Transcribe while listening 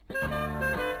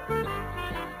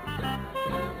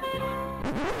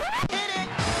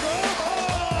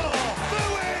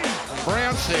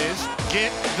says,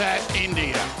 get that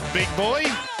India. Big boy.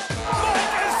 Call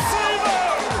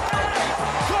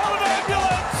an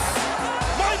ambulance!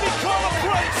 Maybe call a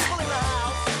police!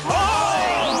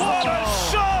 Oh, what a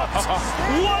shot!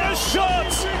 What a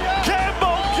shot!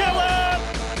 Campbell Gillard!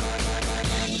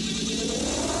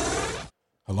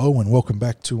 Hello and welcome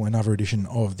back to another edition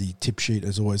of the Tip Sheet.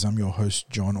 As always, I'm your host,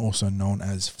 John, also known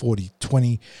as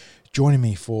 4020. Joining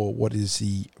me for what is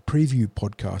the preview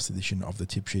podcast edition of the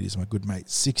Tip Sheet is my good mate,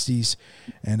 60s.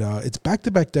 And it's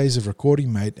back-to-back days of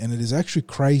recording, mate, and it is actually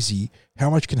crazy how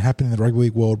much can happen in the rugby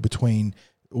league world between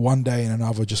one day and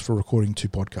another just for recording two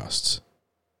podcasts.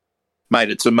 Mate,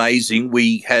 it's amazing.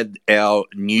 We had our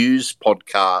news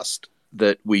podcast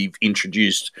that we've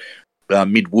introduced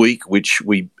midweek, which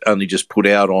we only just put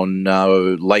out on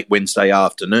late Wednesday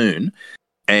afternoon.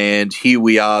 And here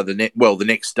we are the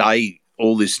next day,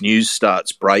 all this news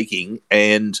starts breaking,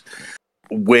 and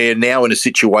we're now in a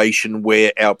situation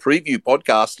where our preview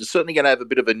podcast is certainly going to have a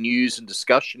bit of a news and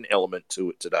discussion element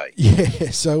to it today. Yeah,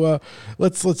 so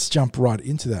let's jump right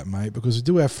into that, mate, because we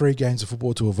do have 3 games of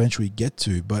football to eventually get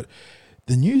to, but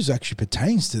the news actually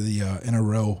pertains to the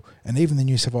NRL and even the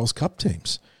New South Wales Cup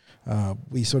teams.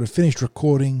 We sort of finished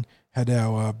recording, had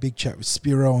our big chat with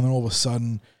Spiro, and then all of a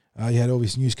sudden you had all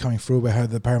this news coming through about how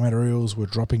the Parramatta Eels were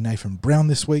dropping Nathan Brown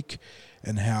this week,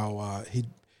 and how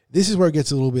this is where it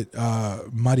gets a little bit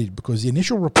muddied, because the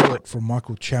initial report from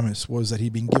Michael Chammas was that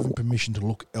he'd been given permission to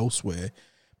look elsewhere,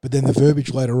 but then the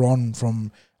verbiage later on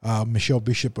from Michelle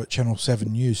Bishop at Channel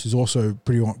 7 News, who's also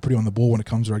pretty on the ball when it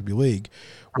comes to rugby league,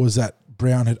 was that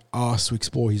Brown had asked to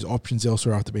explore his options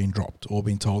elsewhere after being dropped, or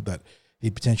being told that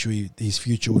his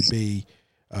future would be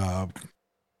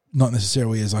not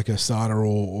necessarily as like a starter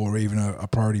or even a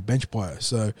priority bench player.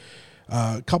 So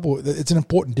it's an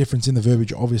important difference in the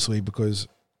verbiage, obviously, because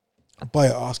a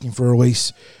player asking for a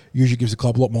release usually gives the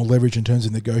club a lot more leverage in terms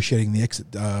of negotiating the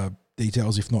exit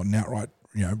details, if not an outright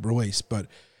release. But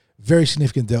very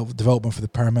significant development for the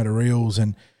Parramatta Eels,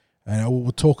 and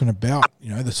we're talking about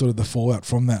the sort of the fallout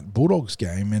from that Bulldogs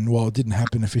game. And while it didn't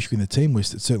happen officially in the team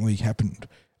list, it certainly happened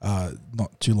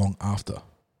not too long after.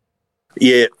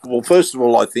 Yeah, well, first of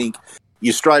all, I think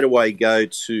you straight away go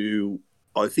to,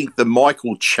 I think the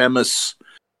Michael Chammas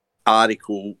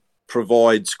article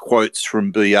provides quotes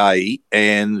from BA,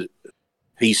 and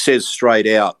he says straight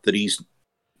out that he's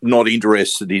not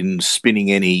interested in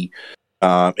spinning any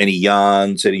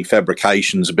yarns, any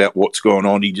fabrications about what's going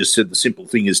on. He just said the simple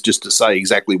thing is just to say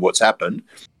exactly what's happened,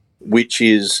 which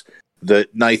is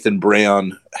that Nathan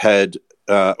Brown had,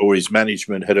 or his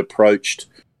management had approached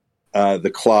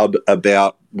the club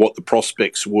about what the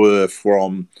prospects were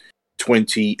from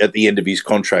at the end of his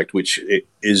contract, which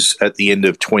is at the end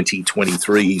of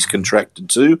 2023 he's contracted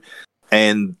to.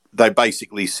 And they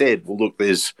basically said, well, look,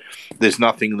 there's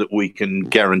nothing that we can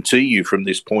guarantee you from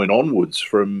this point onwards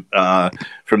from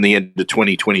the end of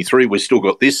 2023. We've still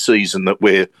got this season that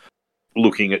we're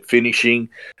looking at finishing.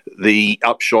 The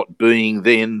upshot being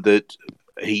then that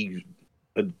he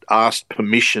had asked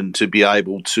permission to be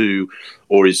able to,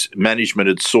 or his management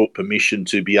had sought permission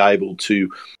to be able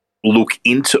to look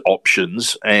into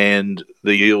options, and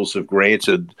the Eels have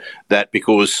granted that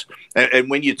because, and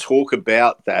when you talk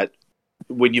about that,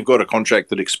 when you've got a contract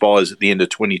that expires at the end of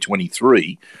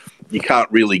 2023, you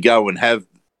can't really go and have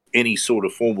any sort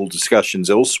of formal discussions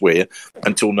elsewhere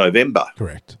until November.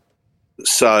 Correct.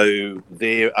 So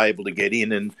they're able to get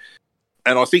in, and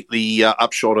I think the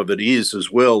upshot of it is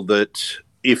as well that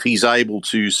if he's able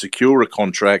to secure a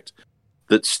contract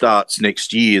that starts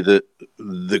next year, that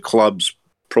the club's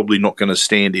probably not going to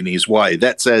stand in his way.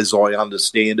 That's as I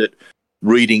understand it,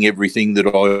 reading everything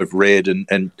that I've read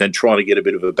and trying to get a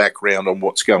bit of a background on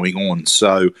what's going on.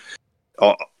 So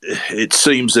it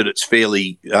seems that it's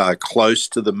fairly close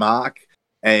to the mark,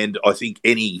 and I think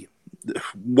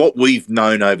what we've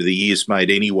known over the years,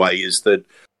 mate, anyway, is that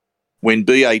when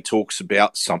BA talks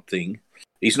about something,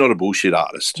 he's not a bullshit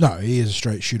artist. No, he is a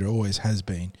straight shooter, always has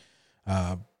been.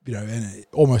 And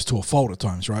almost to a fault at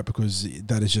times, right? Because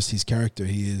that is just his character.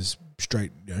 He is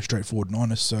straightforward and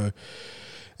honest. So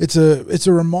it's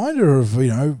a reminder of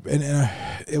and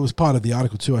it was part of the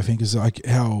article too. I think is like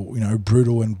how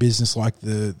brutal and business-like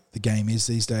the game is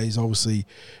these days. Obviously,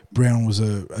 Brown was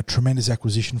a tremendous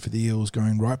acquisition for the Eels,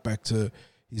 going right back to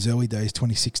his early days,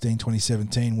 2016,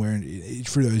 2017, where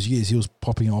through those years he was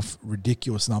popping off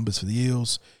ridiculous numbers for the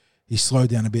Eels. He slowed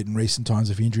down a bit in recent times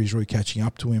with injuries really catching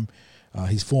up to him.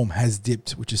 His form has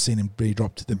dipped, which has seen him be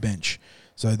dropped to the bench.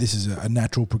 So this is a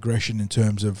natural progression in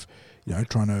terms of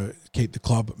trying to keep the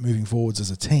club moving forwards as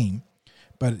a team.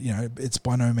 But it's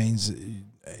by no means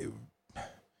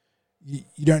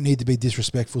you don't need to be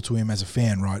disrespectful to him as a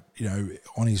fan, right? You know,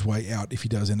 on his way out, if he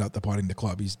does end up departing the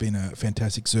club, he's been a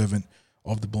fantastic servant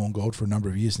of the Blue and Gold for a number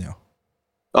of years now.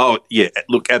 Oh, yeah,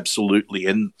 look, absolutely.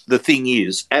 And the thing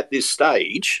is, at this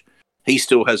stage, he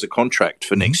still has a contract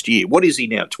for next year. What is he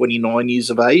now, 29 years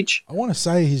of age? I want to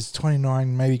say he's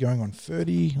 29, maybe going on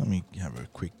 30. Let me have a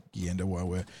quick gander while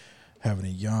we're having a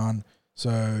yarn.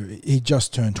 So he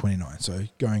just turned 29, so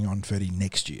going on 30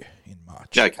 next year in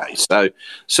March. Okay,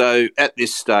 so at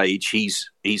this stage,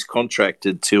 he's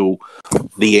contracted till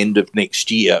the end of next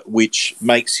year, which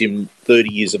makes him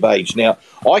 30 years of age. Now,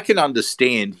 I can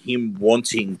understand him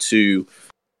wanting to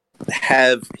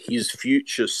have his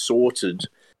future sorted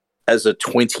as a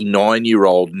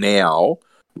 29-year-old now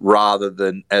rather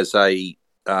than as a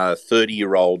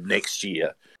 30-year-old next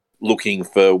year, looking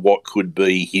for what could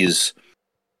be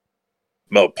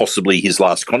possibly his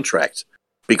last contract,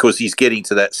 because he's getting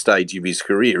to that stage of his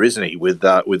career, isn't he,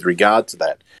 with regard to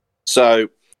that. So,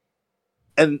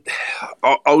 and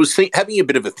I was having a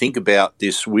bit of a think about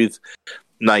this with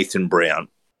Nathan Brown.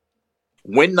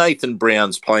 When Nathan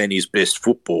Brown's playing his best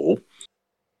football,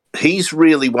 he's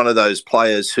really one of those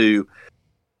players who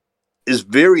is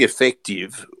very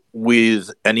effective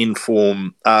with an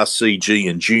informed RCG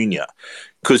and junior,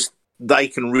 because they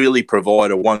can really provide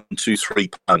a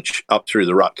 1-2-3 punch up through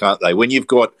the ruck, can't they? When you've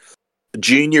got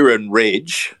Junior and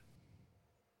Reg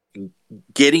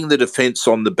getting the defence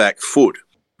on the back foot,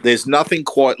 there's nothing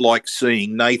quite like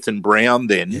seeing Nathan Brown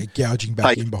then gouging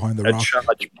back in behind the ruck.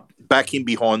 Back in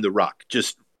behind the ruck,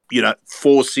 just,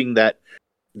 forcing that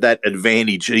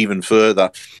advantage even further.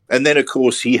 And then, of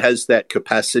course, he has that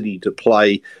capacity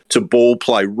to ball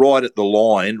play right at the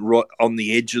line, right on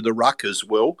the edge of the ruck as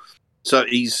well. So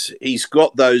he's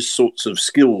got those sorts of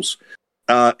skills.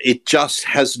 It just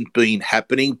hasn't been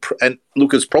happening. And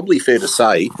look, it's probably fair to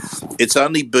say it's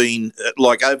only been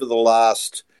like over the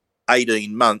last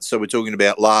 18 months, so we're talking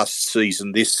about last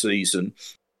season, this season,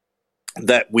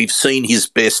 that we've seen his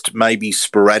best maybe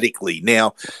sporadically.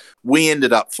 Now, we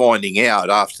ended up finding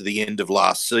out after the end of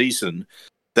last season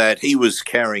that he was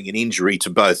carrying an injury to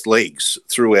both legs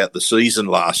throughout the season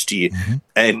last year. Mm-hmm.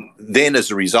 And then as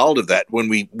a result of that, when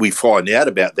we find out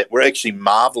about that, we're actually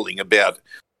marvelling about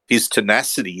his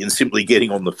tenacity in simply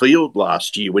getting on the field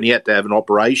last year when he had to have an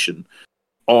operation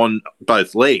on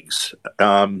both legs.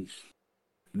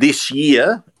 This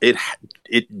year, it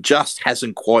just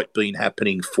hasn't quite been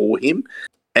happening for him.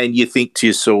 And you think to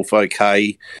yourself,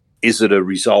 okay, is it a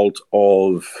result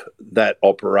of that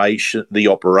operation, the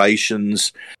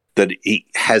operations, that he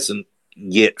hasn't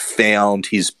yet found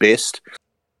his best?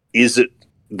 Is it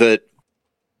that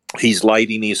he's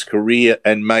late in his career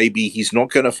and maybe he's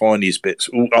not going to find his best?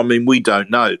 I mean, we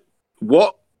don't know.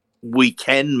 What we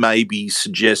can maybe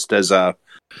suggest as I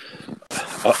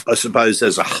suppose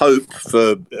as a hope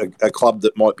for a club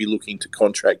that might be looking to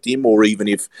contract him, or even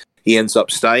if he ends up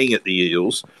staying at the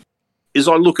Eels, is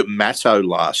I look at Matto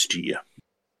last year.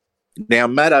 Now,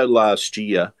 Matto last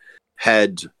year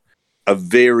had a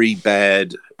very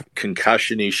bad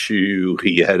concussion issue.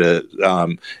 He had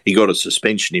he got a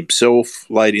suspension himself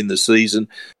late in the season.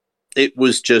 It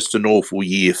was just an awful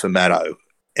year for Matto.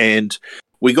 And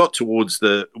we got towards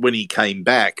when he came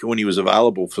back, when he was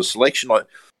available for selection,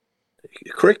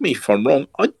 correct me if I'm wrong,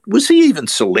 was he even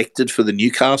selected for the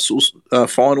Newcastle's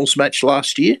finals match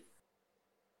last year?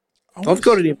 I've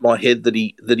got it in my head that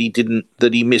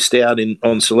he missed out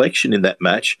on selection in that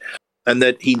match, and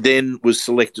that he then was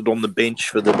selected on the bench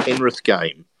for the Penrith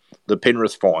game, the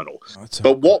Penrith final.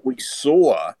 But what we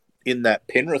saw in that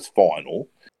Penrith final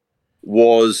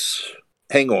was,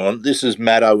 hang on, this is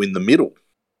Matto in the middle,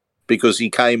 because he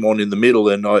came on in the middle,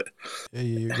 and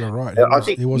you're right.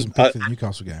 He wasn't picked for the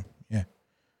Newcastle game.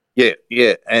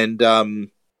 Yeah, and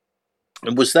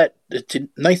was that, did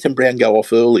Nathan Brown go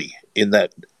off early in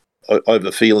that?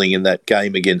 Overfeeling in that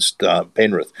game against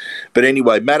Penrith. But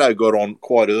anyway, Matto got on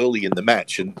quite early in the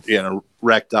match and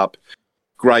racked up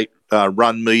great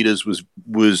run meters,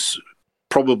 was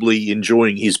probably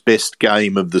enjoying his best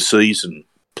game of the season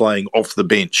playing off the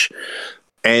bench.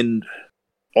 And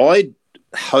I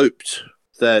hoped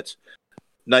that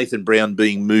Nathan Brown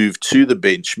being moved to the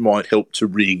bench might help to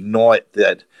reignite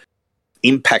that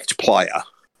impact player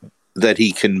that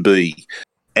he can be.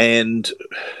 And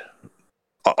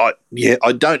I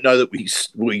don't know that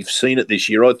we've seen it this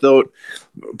year. I thought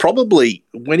probably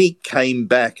when he came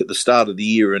back at the start of the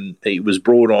year and he was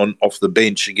brought on off the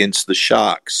bench against the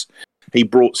Sharks, he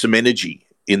brought some energy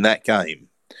in that game.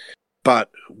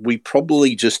 But we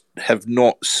probably just have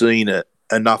not seen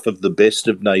enough of the best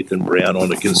of Nathan Brown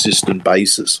on a consistent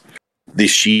basis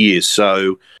this year.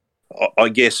 So I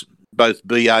guess both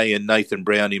BA and Nathan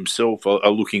Brown himself are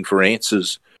looking for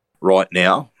answers right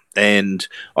now. And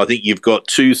I think you've got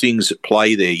two things at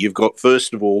play there. You've got,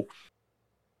 first of all,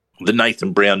 the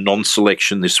Nathan Brown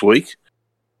non-selection this week,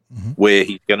 where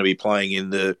he's going to be playing in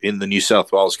the New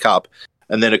South Wales Cup.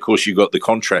 And then, of course, you've got the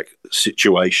contract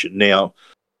situation. Now,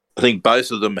 I think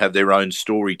both of them have their own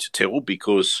story to tell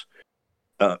because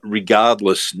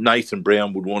regardless, Nathan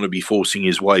Brown would want to be forcing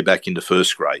his way back into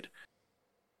first grade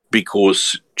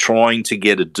because trying to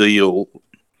get a deal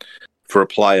for a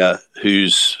player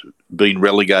who's been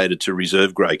relegated to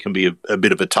reserve grade can be a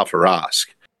bit of a tougher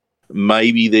ask.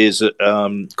 Maybe there's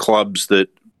clubs that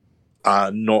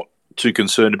are not too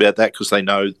concerned about that because they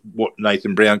know what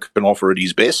Nathan Brown can offer at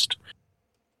his best.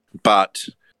 But,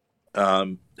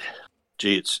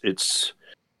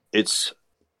 it's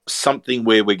something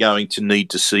where we're going to need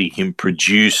to see him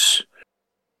produce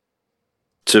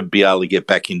to be able to get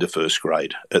back into first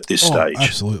grade at this stage.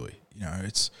 Absolutely. You know,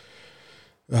 it's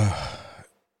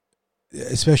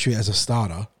especially as a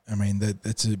starter. I mean,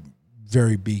 that's a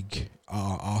very big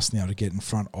ask now to get in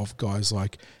front of guys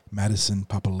like Madison,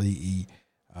 Papali'i,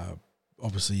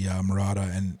 obviously Murata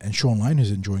and Sean Lane,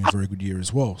 who's enjoying a very good year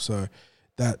as well. So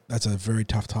that's a very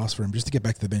tough task for him. Just to get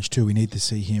back to the bench too, we need to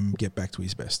see him get back to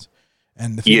his best.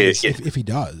 And the thing is, if he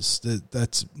does,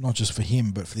 that's not just for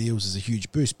him, but for the Eels is a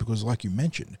huge boost because, like you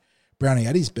mentioned, Brownie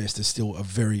at his best is still a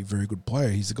very, very good player.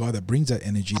 He's the guy that brings that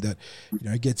energy that, you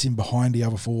know, gets in behind the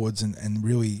other forwards and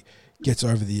really gets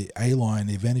over the A-line,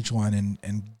 the advantage line,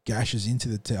 and gashes into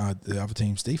the other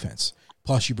team's defense.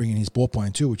 Plus, you bring in his ball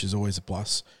playing too, which is always a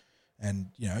plus. And,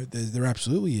 you know, there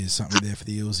absolutely is something there for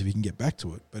the Eels if he can get back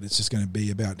to it. But it's just going to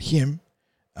be about him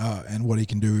and what he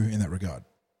can do in that regard.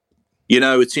 You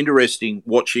know, it's interesting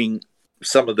watching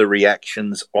some of the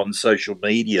reactions on social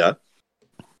media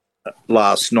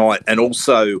last night and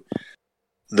also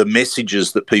the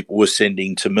messages that people were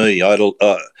sending to me.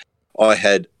 I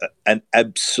had an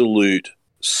absolute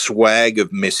swag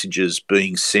of messages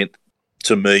being sent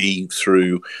to me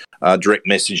through direct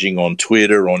messaging on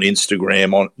Twitter, on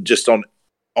Instagram,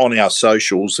 on our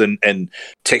socials and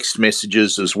text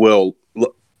messages as well.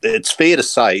 Look, it's fair to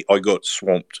say I got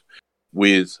swamped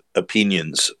with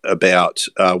opinions about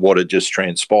what had just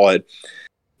transpired.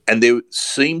 And there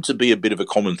seemed to be a bit of a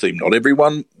common theme. Not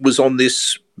everyone was on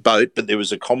this boat, but there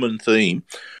was a common theme,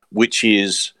 which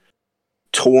is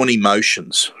torn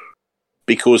emotions.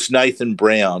 Because Nathan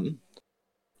Brown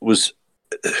was,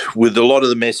 with a lot of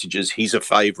the messages, he's a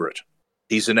favourite.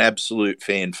 He's an absolute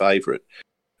fan favourite.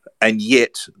 And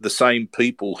yet the same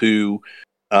people who,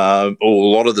 or a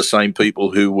lot of the same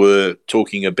people who were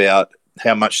talking about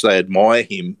how much they admire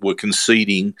him were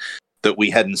conceding that we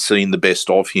hadn't seen the best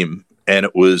of him, and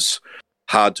it was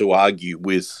hard to argue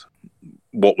with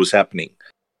what was happening.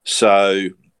 So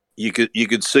you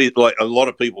could see, like, a lot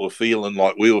of people are feeling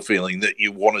like we were feeling, that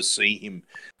you want to see him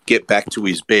get back to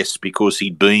his best because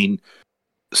he'd been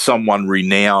someone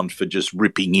renowned for just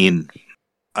ripping in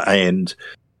and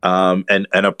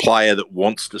a player that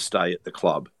wants to stay at the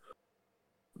club.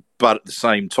 But at the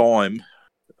same time,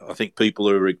 I think people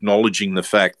are acknowledging the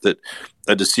fact that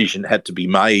a decision had to be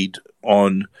made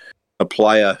on a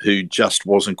player who just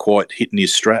wasn't quite hitting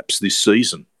his straps this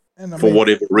season, and for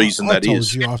whatever reason that is. I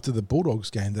told you after the Bulldogs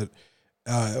game that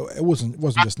it wasn't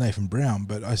just Nathan Brown,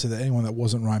 but I said that anyone that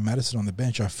wasn't Ryan Madison on the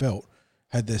bench, I felt,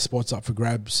 had their spots up for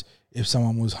grabs if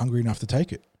someone was hungry enough to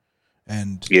take it.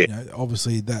 And you know,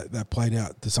 obviously that played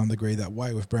out to some degree that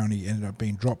way, with Brownie ended up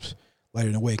being dropped later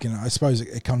in the week. And I suppose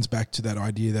it comes back to that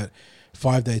idea that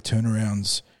 5-day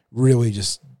turnarounds really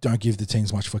just don't give the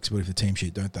teams much flexibility for the team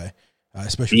sheet, don't they?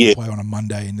 Especially if you play on a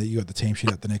Monday and you got the team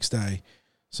sheet up the next day.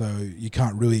 So you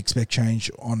can't really expect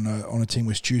change on a team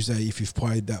with Tuesday if you've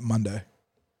played that Monday.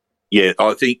 Yeah,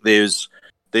 I think there's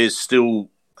still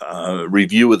a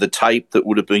review of the tape that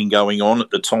would have been going on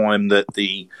at the time that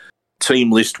the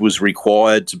team list was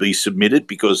required to be submitted,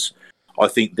 because I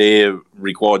think they're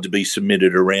required to be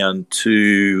submitted around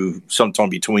sometime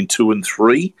between 2 and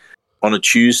 3 on a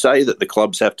Tuesday, that the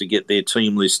clubs have to get their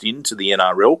team list into the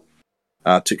NRL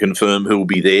to confirm who will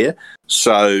be there.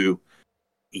 So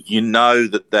you know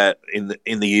that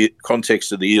in the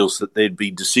context of the Eels, that there'd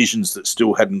be decisions that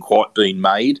still hadn't quite been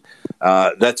made.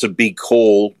 That's a big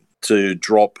call to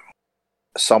drop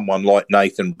someone like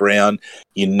Nathan Brown.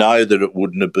 You know that it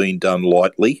wouldn't have been done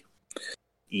lightly.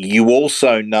 You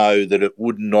also know that it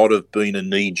would not have been a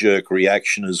knee-jerk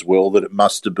reaction as well, that it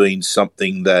must have been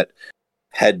something that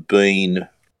had been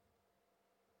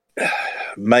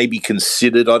maybe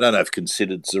considered. I don't know if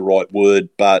considered is the right word,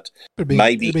 but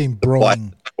maybe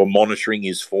or monitoring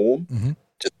his form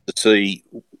just to see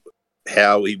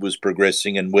how he was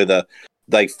progressing and whether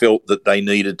they felt that they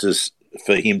needed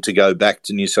for him to go back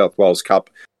to New South Wales Cup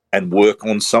and work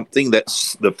on something.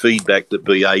 That's the feedback that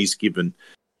BA's given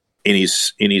in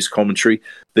his commentary.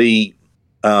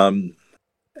 And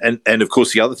of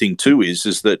course the other thing too is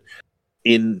that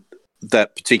in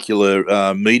that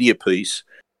particular media piece,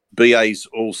 BA's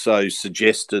also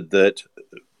suggested that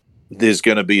there's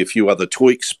going to be a few other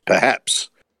tweaks perhaps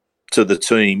to the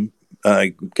team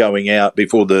going out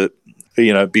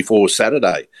before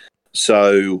Saturday.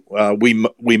 So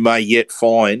we may yet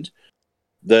find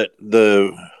that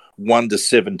the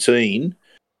 1-17,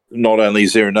 not only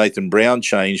is there a Nathan Brown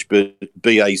change, but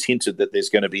BA's hinted that there's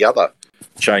going to be other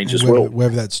change as well.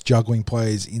 Whether that's juggling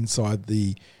players inside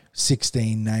the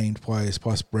 16 named players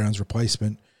plus Brown's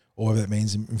replacement, or whether that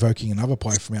means invoking another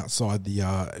player from outside the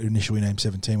initially named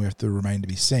 17, we have to remain to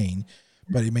be seen.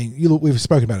 But I mean, we've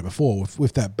spoken about it before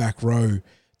with that back row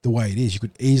the way it is. You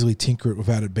could easily tinker it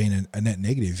without it being a net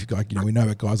negative. We know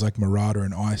that guys like Murata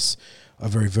and Ice are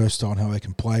very versatile in how they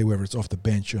can play, whether it's off the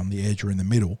bench, on the edge, or in the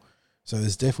middle. So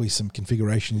there's definitely some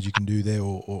configurations you can do there,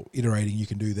 or iterating you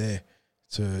can do there.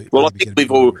 Well,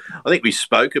 I think we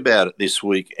spoke about it this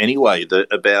week anyway.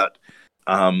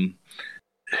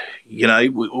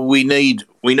 We need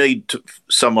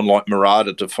someone like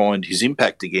Murata to find his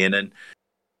impact again,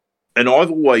 and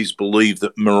I've always believed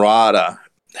that Murata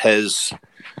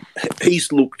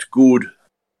he's looked good.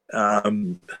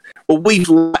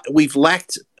 We've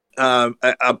lacked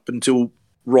up until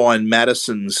Ryan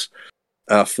Madison's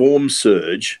form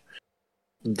surge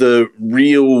the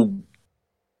real.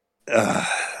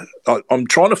 I'm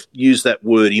trying to use that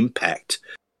word impact,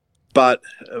 but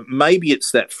maybe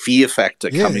it's that fear factor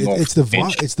coming off. It's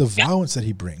the violence that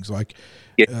he brings,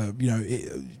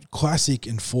 classic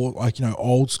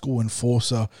old school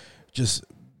enforcer, just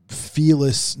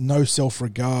fearless, no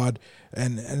self-regard,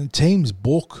 and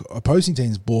opposing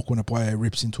teams balk when a player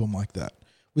rips into him like that.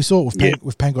 We saw it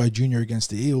with Pangai Jr. against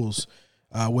the Eels,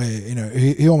 where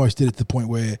he almost did it to the point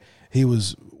where he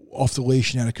was off the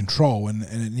leash and out of control, and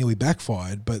it nearly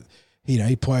backfired. But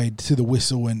he played to the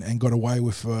whistle and got away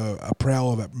with a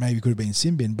prowler that maybe could have been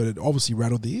sin bin, but it obviously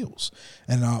rattled the Eels.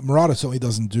 And Murata certainly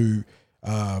doesn't do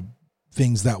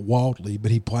things that wildly,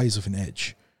 but he plays with an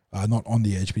edge, not on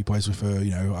the edge, but he plays with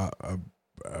a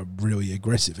really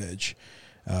aggressive edge,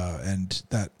 and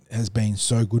that has been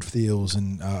so good for the Eels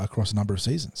and across a number of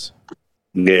seasons.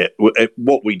 Yeah,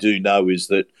 what we do know is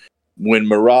that when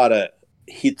Murata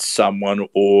hits someone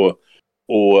or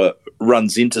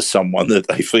runs into someone, that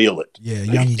they feel it. Yeah,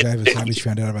 young Xavier Savage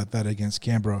found out about that against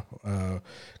Canberra a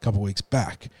couple of weeks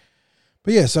back.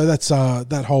 But yeah, so that's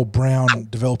that whole Brown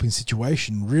developing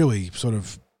situation really sort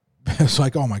of, it's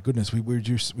like, oh my goodness,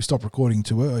 we stopped recording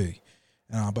too early.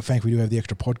 But thankfully we do have the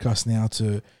extra podcast now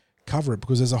to cover it,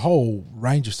 because there's a whole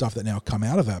range of stuff that now come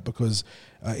out of that, because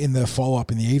in the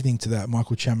follow-up in the evening to that,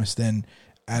 Michael Chammas then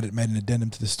made an addendum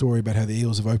to the story about how the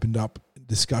Eels have opened up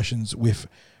discussions with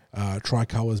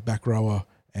Tricolour's back rower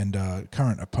and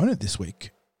current opponent this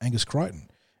week, Angus Crichton.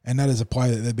 And that is a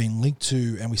player that they've been linked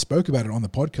to, and we spoke about it on the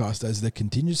podcast as their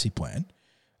contingency plan.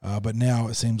 But now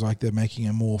it seems like they're making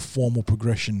a more formal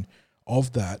progression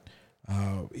of that,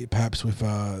 perhaps with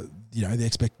not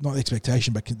the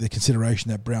expectation, but the consideration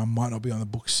that Brown might not be on the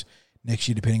books next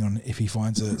year, depending on if he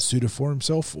finds a suitor for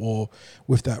himself, or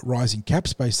with that rising cap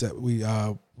space that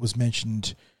was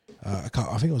mentioned, I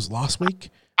think it was last week,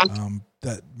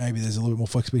 that maybe there's a little bit more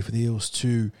flexibility for the Eels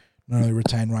to not only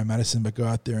retain Ryan Madison, but go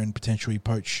out there and potentially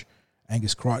poach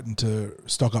Angus Crichton to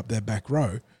stock up their back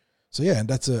row. So yeah, and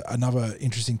that's another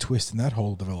interesting twist in that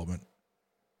whole development.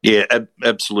 Yeah,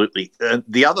 absolutely.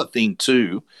 The other thing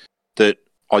too that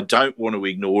I don't want to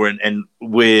ignore, and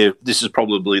where this is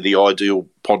probably the ideal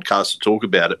podcast to talk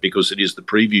about it, because it is the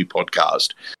preview podcast,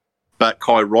 but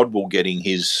Kai Rodwell getting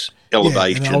his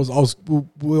elevation. Yeah, and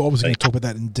we're obviously going to talk about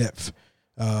that in depth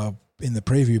in the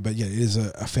preview, but yeah, it is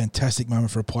a fantastic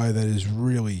moment for a player that is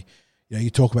really,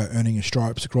 you talk about earning his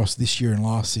stripes across this year and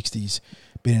last 60s,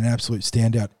 being an absolute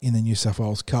standout in the New South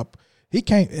Wales Cup. He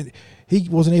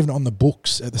wasn't even on the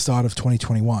books at the start of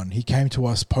 2021. He came to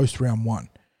us post round one.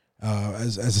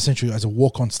 As essentially as a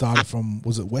walk-on starter from,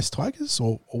 was it West Tigers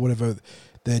or whatever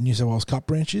their New South Wales Cup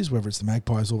branch is, whether it's the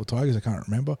Magpies or the Tigers, I can't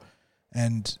remember.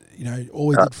 And all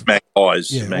he did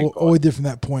Magpies. All he did from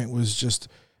that point was just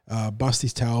bust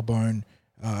his tailbone.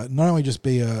 Not only just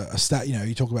be a stat,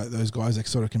 you talk about those guys that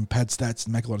sort of can pad stats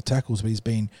and make a lot of tackles, but he's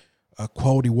been a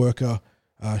quality worker,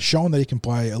 showing that he can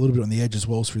play a little bit on the edge as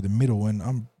well as through the middle.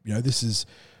 And this is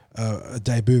a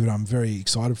debut that I'm very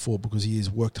excited for, because he has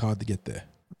worked hard to get there.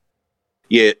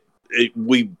 Yeah,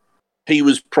 he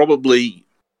was probably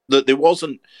that there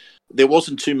wasn't there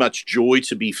wasn't too much joy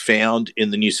to be found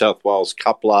in the New South Wales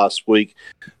Cup last week.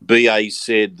 BA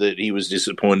said that he was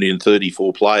disappointed in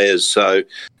 34 players, so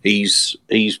he's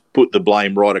put the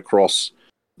blame right across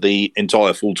the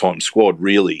entire full-time squad,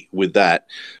 really, with that.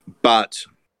 But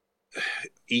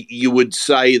you would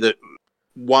say that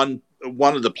one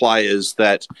of the players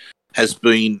that has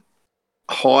been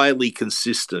highly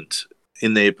consistent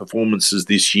in their performances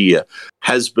this year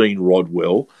has been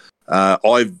Rodwell.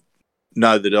 I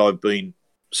know that I've been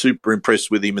super impressed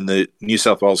with him in the New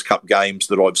South Wales Cup games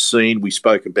that I've seen. We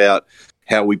spoke about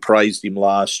how we praised him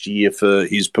last year for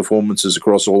his performances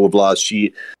across all of last year.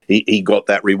 He got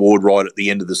that reward right at the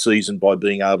end of the season by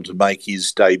being able to make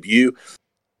his debut.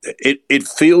 It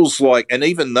feels like, and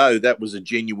even though that was a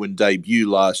genuine debut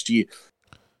last year,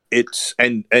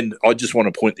 and I just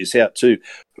want to point this out too.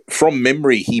 From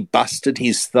memory, he busted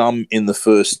his thumb in the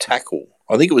first tackle.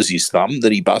 I think it was his thumb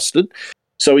that he busted.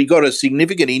 So he got a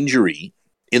significant injury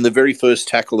in the very first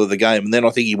tackle of the game, and then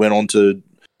I think he went on to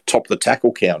top the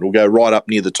tackle count or go right up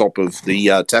near the top of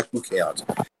the tackle count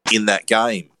in that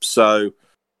game. So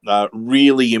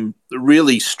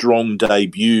really strong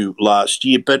debut last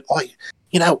year. But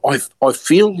I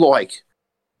feel like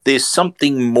there's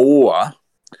something more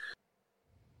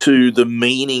to the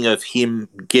meaning of him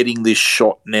getting this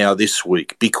shot now this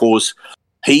week, because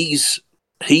he's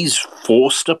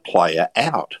forced a player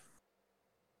out.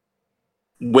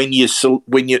 When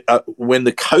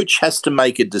the coach has to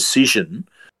make a decision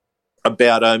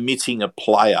about omitting a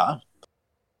player,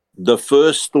 the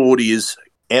first thought is,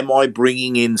 am I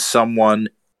bringing in someone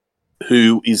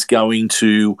who is going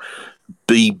to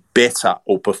be better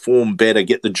or perform better,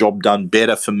 get the job done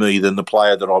better for me than the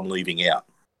player that I'm leaving out?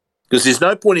 Because there's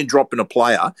no point in dropping a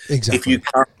player if you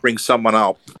can't bring someone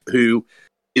up who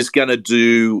is going to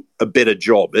do a better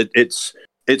job. It's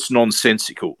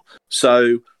nonsensical.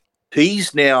 So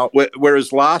he's now,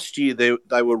 whereas last year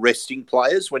they were resting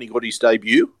players when he got his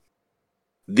debut,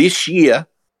 this year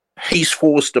he's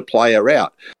forced a player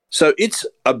out. So it's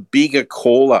a bigger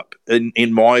call-up,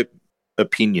 in my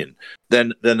opinion,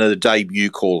 than a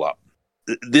debut call-up.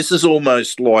 This is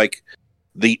almost like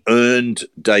the earned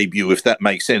debut, if that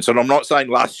makes sense. And I'm not saying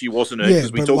last year wasn't earned,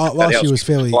 because we talked about last year was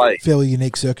fairly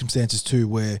unique circumstances too,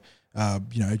 where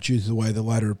due to the way the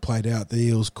ladder played out, the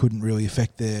Eels couldn't really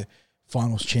affect their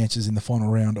finals chances in the final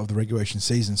round of the regulation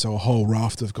season. So a whole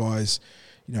raft of guys,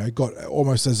 got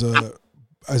almost as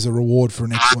a reward for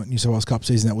an excellent New South Wales Cup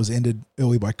season that was ended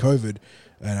early by COVID,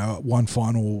 and one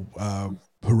final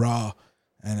hurrah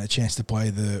and a chance to play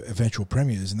the eventual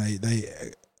premiers, and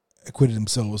they acquitted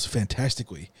themselves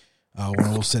fantastically when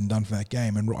all was said and done for that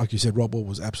game. And like you said, Rodwell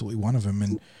was absolutely one of them.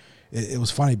 And it was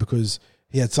funny because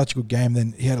he had such a good game,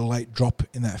 then he had a late drop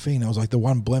in that thing. I was like, the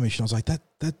one blemish, and I was like,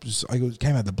 it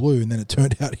came out of the blue, and then it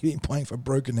turned out he'd been playing for a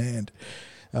broken hand.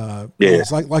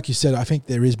 It's like you said, I think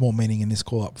there is more meaning in this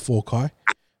call-up for Kai.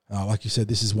 Like you said,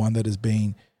 this is one that has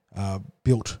been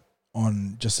built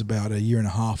on just about a year and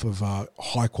a half of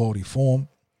high-quality form.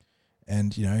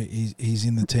 And, he's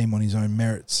in the team on his own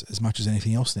merits as much as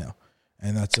anything else now.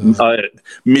 And that's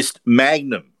missed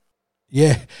Magnum.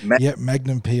 Yeah,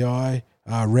 Magnum PI,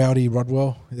 Rowdy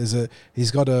Rodwell.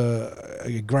 He's got a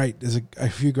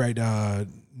few great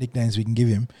nicknames we can give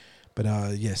him. But,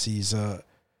 yes, he's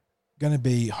going to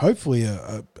be hopefully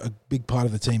a big part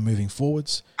of the team moving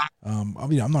forwards. I'm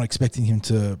not expecting him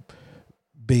to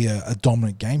be a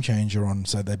dominant game changer on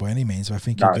Saturday by any means. I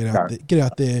think he'll get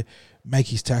out there, make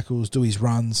his tackles, do his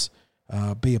runs,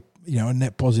 be a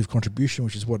net positive contribution,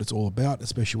 which is what it's all about,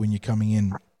 especially when you're coming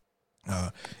in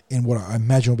what I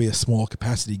imagine will be a smaller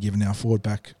capacity, given our forward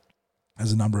back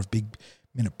has a number of big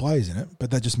minute players in it.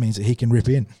 But that just means that he can rip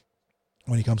in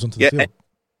when he comes onto the field.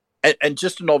 And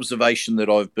just an observation that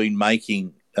I've been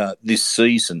making this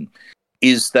season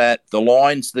is that the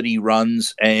lines that he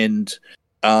runs and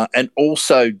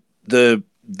also the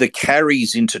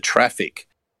carries into traffic,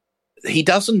 he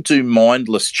doesn't do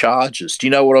mindless charges. Do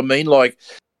you know what I mean? Like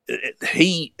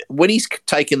when he's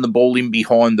taking the ball in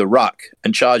behind the ruck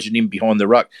and charging in behind the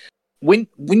ruck, when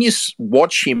you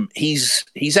watch him, he's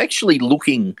actually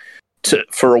looking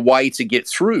for a way to get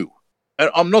through. And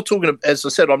I'm not talking, as I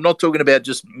said, I'm not talking about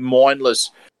just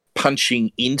mindless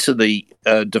punching into the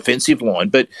defensive line,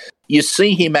 but you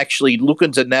see him actually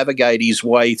looking to navigate his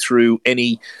way through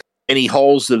any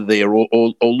holes that are there,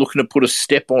 or looking to put a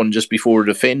step on just before a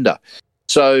defender.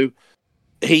 So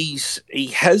he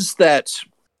has that.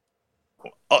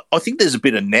 I think there's a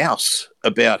bit of nous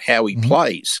about how he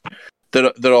plays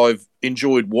that I've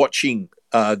enjoyed watching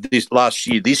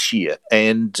this year,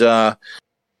 and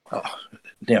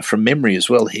now from memory as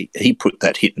well, he put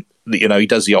that he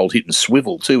does the old hit and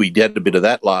swivel too. He did a bit of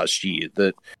that last year,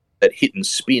 that hit and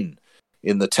spin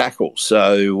in the tackle.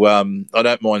 So I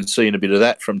don't mind seeing a bit of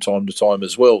that from time to time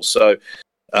as well. So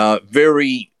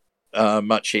very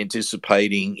much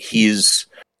anticipating his,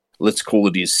 let's call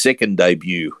it his second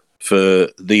debut for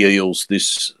the Eels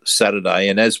this Saturday.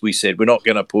 And as we said, we're not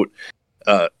going to put,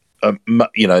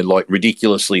 like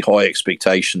ridiculously high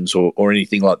expectations or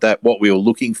anything like that. What we were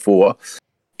looking for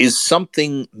is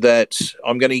something that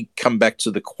I'm going to come back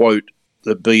to the quote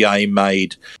that BA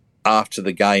made after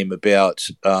the game about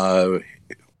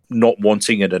not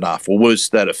wanting it enough, or worse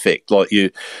to that effect. Like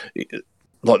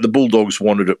the Bulldogs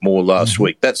wanted it more last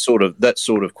week. That sort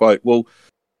of quote. Well,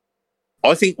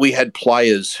 I think we had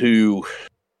players who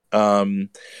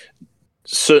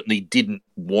certainly didn't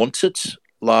want it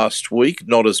last week,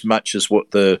 not as much as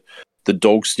what the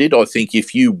Dogs did. I think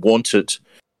if you want it,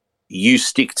 you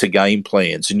stick to game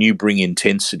plans and you bring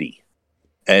intensity.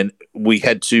 And we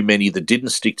had too many that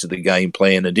didn't stick to the game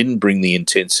plan and didn't bring the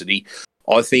intensity.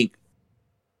 I think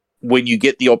when you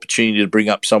get the opportunity to bring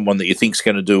up someone that you think is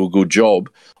going to do a good job,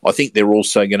 I think they're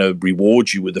also going to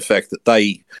reward you with the fact that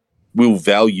they will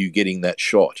value getting that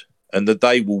shot and that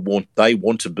they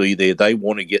want to be there. They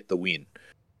want to get the win.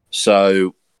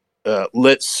 So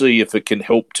let's see if it can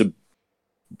help to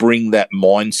bring that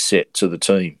mindset to the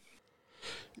team.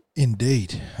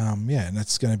 Indeed. And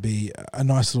that's going to be a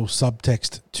nice little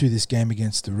subtext to this game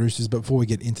against the Roosters. But before we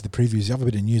get into the previews, the other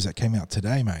bit of news that came out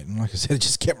today, mate, and like I said, it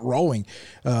just kept rolling.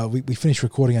 We finished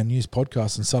recording our news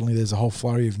podcast and suddenly there's a whole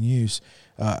flurry of news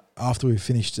after we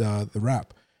finished the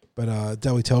wrap. But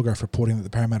Daily Telegraph reporting that the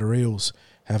Parramatta Eels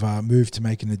have moved to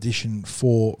make an addition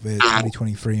for their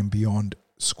 2023 and beyond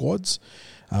squads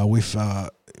with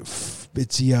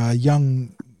it's a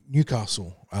young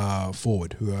Newcastle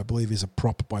forward who I believe is a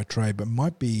prop by trade, but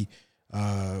might be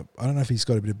I don't know if he's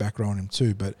got a bit of background on him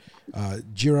too, but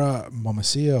Jira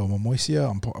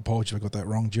Momoisia, apologies if I got that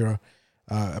wrong. Jira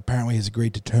apparently has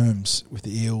agreed to terms with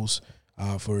the Eels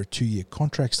for a 2-year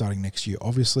contract starting next year.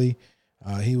 Obviously,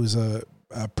 he was a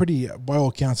pretty, by all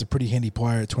accounts, a pretty handy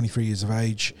player at 23 years of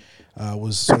age.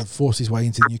 Was sort of forced his way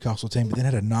into the Newcastle team, but then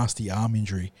had a nasty arm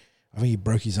injury. I think he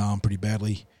broke his arm pretty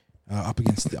badly up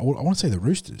against, I want to say the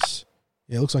Roosters.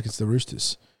 Yeah, it looks like it's the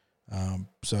Roosters.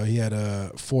 So he had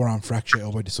a forearm fracture,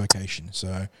 elbow dislocation.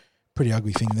 So pretty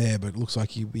ugly thing there, but it looks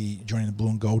like he'll be joining the Blue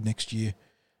and Gold next year.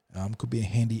 Could be a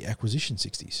handy acquisition,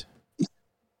 60s.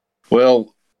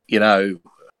 Well,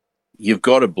 you've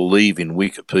got to believe in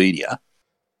Wikipedia,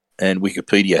 and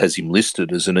Wikipedia has him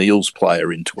listed as an Eels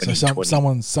player in 2020.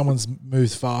 So someone's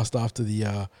moved fast after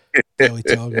the Daily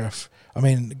Telegraph. I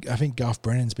mean, I think Garth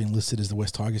Brennan's been listed as the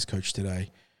West Tigers coach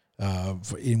today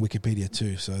in Wikipedia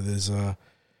too. So there's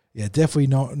definitely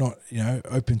not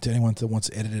open to anyone that wants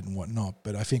to edit it and whatnot.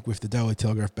 But I think with the Daily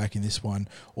Telegraph back in this one,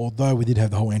 although we did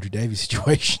have the whole Andrew Davies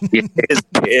situation. Yes.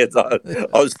 I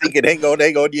was thinking, hang on,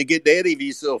 you're getting out of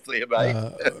yourself there,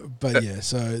 mate. But yeah,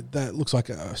 so that looks like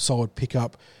a solid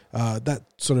pickup. That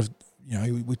sort of,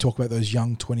 we talk about those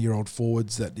young 20-year-old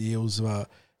forwards that the Eels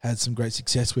had some great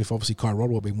success with. Obviously, Kai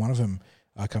Rodwell being one of them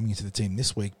coming into the team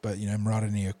this week. But,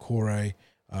 Marata Niokore,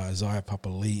 Isaiah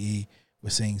Papali'i, we're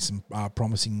seeing some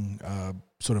promising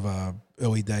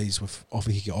early days with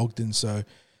Ofahika Ogden. So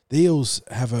the Eels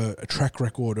have a track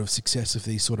record of success of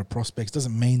these sort of prospects.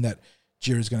 Doesn't mean that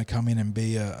Jira's going to come in and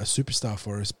be a superstar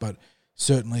for us, but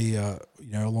certainly,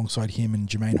 alongside him and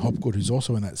Jermaine Hopgood, who's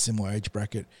also in that similar age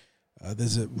bracket,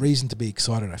 there's a reason to be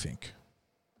excited, I think.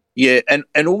 Yeah,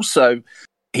 and also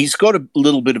he's got a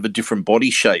little bit of a different body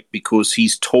shape because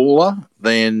he's taller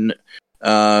than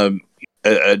a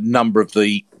number of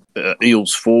the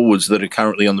Eels forwards that are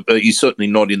currently on the. He's certainly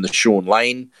not in the Sean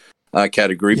Lane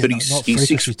category, but he's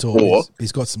 6'4".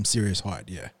 He's got some serious height.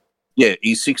 Yeah. Yeah,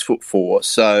 he's 6'4".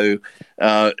 So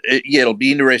it'll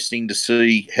be interesting to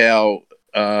see how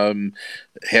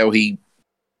he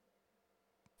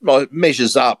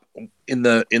measures up in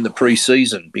the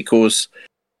pre-season, because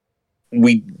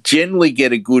we generally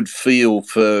get a good feel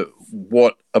for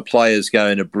what a player's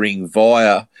going to bring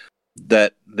via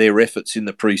their efforts in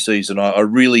the pre-season. I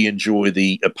really enjoy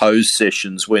the opposed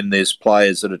sessions when there's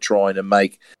players that are trying to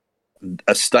make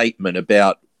a statement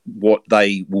about what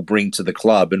they will bring to the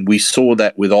club. And we saw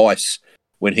that with Ice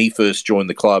when he first joined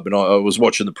the club. And I was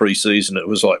watching the pre-season. It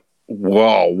was like,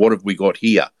 wow, what have we got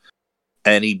here?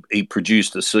 And he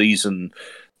produced a season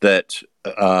that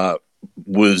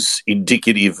was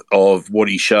indicative of what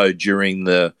he showed during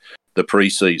the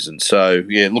pre-season. So,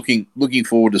 yeah, looking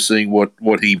forward to seeing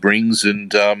what he brings,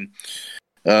 and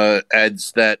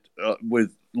adds that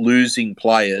with losing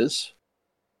players,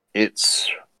 it's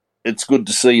good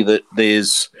to see that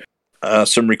there's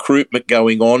some recruitment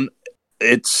going on.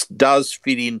 It does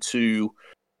fit into,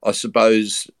 I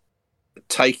suppose,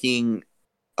 taking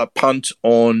a punt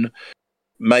on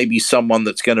maybe someone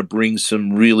that's going to bring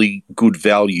some really good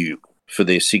value for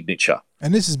their signature.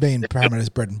 And this has been Parramatta's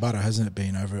bread and butter, hasn't it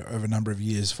been, over a number of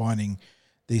years, finding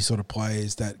these sort of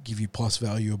players that give you plus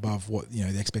value above what,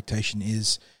 the expectation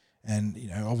is. And,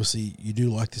 obviously you do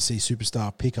like to see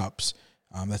superstar pickups.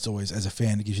 That's always, as a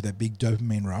fan, it gives you that big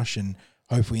dopamine rush, and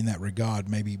hopefully in that regard,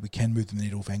 maybe we can move the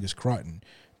needle for Angus Crichton.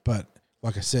 But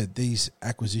like I said, these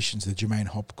acquisitions, the Jermaine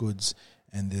Hopgoods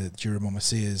and the Jerome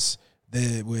Macias,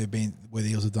 they're where the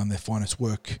Eels have done their finest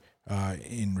work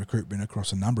in recruitment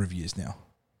across a number of years now.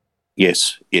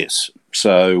 Yes.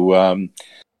 So,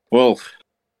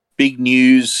 big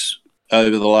news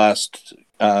over the last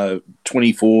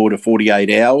 24 to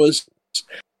 48 hours.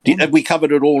 Have we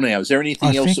covered it all now? Is there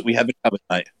anything else that we haven't covered,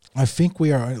 mate? I think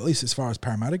we are, at least as far as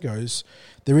Parramatta goes.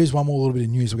 There is one more little bit of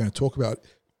news we're going to talk about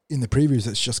in the previews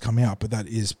that's just come out, but that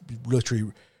is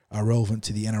literally relevant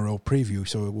to the NRL preview,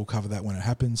 so we'll cover that when it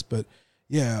happens. But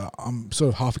yeah, I'm sort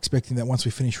of half expecting that once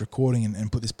we finish recording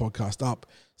and put this podcast up,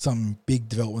 some big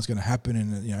development's going to happen,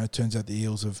 and it turns out the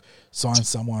Eels have signed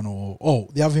someone.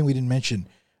 The other thing we didn't mention,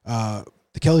 the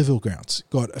Kellyville grounds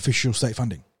got official state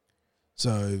funding,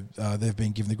 so they've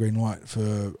been given the green light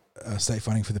for state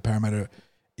funding for the Parramatta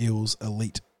Eels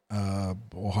Elite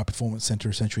or High Performance Centre,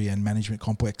 essentially, and management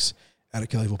complex out at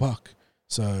Kellyville Park.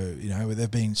 So they've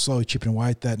been slowly chipping away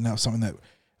at that, and that was something that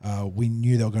we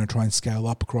knew they were going to try and scale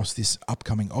up across this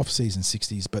upcoming off-season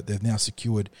 60s, but they've now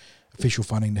secured official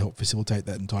funding to help facilitate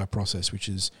that entire process, which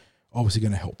is obviously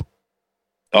going to help.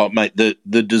 Oh, mate,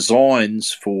 the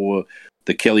designs for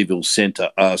the Kellyville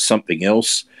Centre are something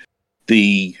else.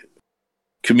 The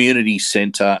community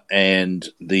centre and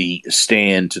the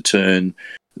stand to turn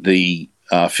the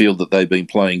field that they've been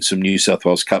playing some New South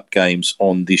Wales Cup games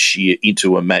on this year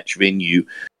into a match venue.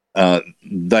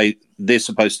 They're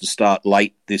supposed to start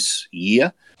late this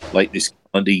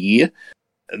calendar year.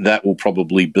 That will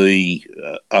probably be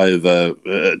over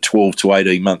a 12 to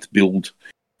 18 month build,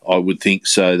 I would think.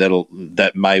 So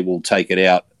that may well take it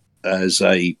out as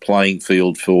a playing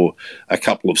field for a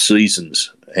couple of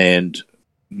seasons, and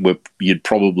you'd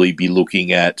probably be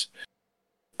looking at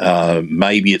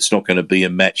maybe it's not going to be a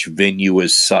match venue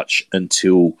as such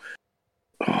until,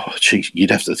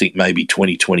 you'd have to think maybe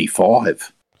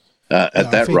 2025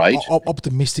 at that rate.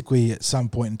 Optimistically, at some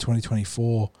point in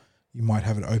 2024, you might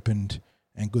have it opened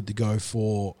and good to go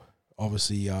for,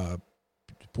 obviously,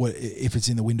 if it's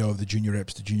in the window of the junior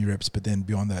reps, but then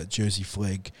beyond that, Jersey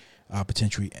Flegg,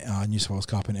 potentially New South Wales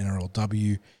Cup and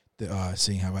NRLW,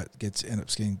 seeing how that ends up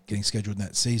getting scheduled in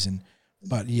that season.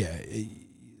 But yeah,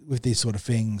 with these sort of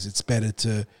things, it's better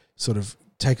to sort of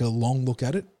take a long look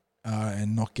at it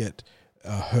and not get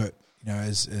hurt,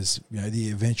 as the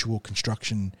eventual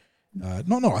construction,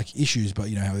 not like issues,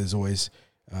 but how there's always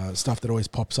stuff that always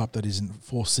pops up that isn't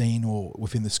foreseen or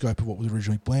within the scope of what was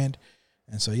originally planned.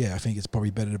 And so, yeah, I think it's probably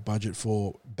better to budget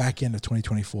for back end of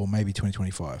 2024, maybe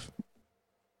 2025.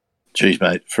 Geez,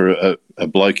 mate, for a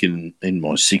bloke in my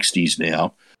 60s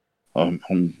now, I'm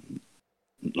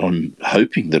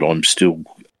hoping that I'm still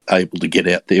able to get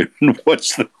out there and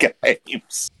watch the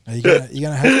games. You're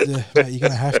gonna have to, mate, you're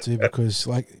gonna have to, because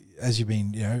as you've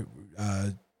been,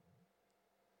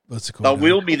 what's it called?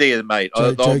 We'll be there, mate.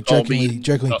 Jokingly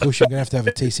pushing. We're gonna have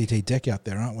a TCT deck out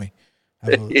there, aren't we?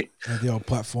 Have the old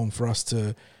platform for us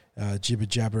to jibber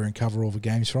jabber and cover all the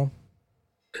games from.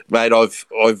 Mate, I've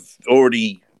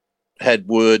already had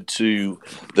word to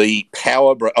the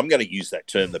power. I'm going to use that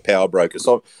term, the power brokers.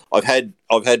 So I've had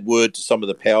word to some of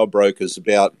the power brokers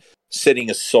about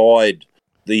setting aside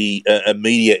the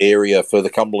media area for the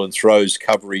Cumberland Throws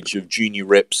coverage of junior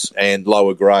reps and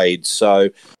lower grades. So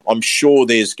I'm sure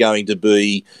there's going to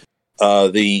be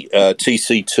the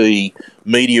TCT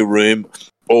media room,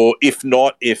 or if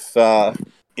not, if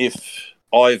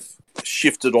I've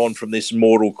shifted on from this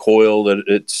mortal coil,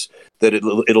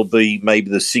 it'll be maybe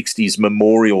the 60s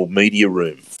memorial media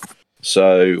room.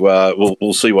 So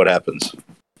we'll see what happens.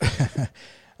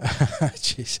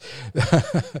 Jeez.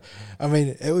 I mean,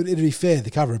 it'd be fair to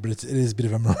cover it, but it is a bit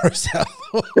of a morose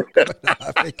outlook.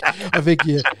 I think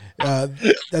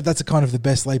that's a kind of the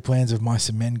best laid plans of mice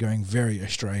and men going very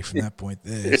astray from that point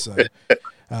there. So,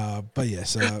 but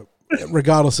yes,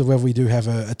 regardless of whether we do have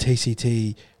a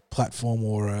TCT platform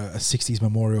or a 60s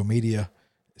memorial media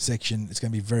section, it's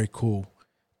going to be very cool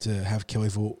to have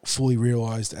Kellyville fully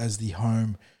realised as the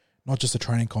home, not just a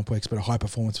training complex, but a high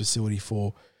performance facility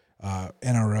for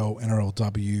NRL,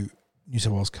 NRLW, New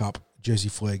South Wales Cup, Jersey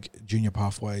Flegg, junior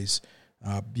pathways.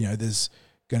 There's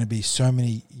going to be so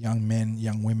many young men,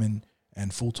 young women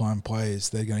and full-time players,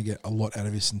 they're going to get a lot out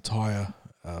of this entire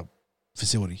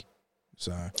facility.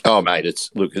 So, oh mate,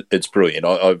 it's brilliant.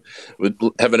 I was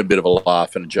having a bit of a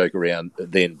laugh and a joke around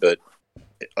then, but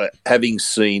having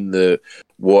seen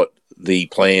what the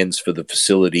plans for the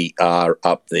facility are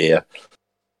up there,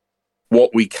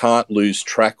 what we can't lose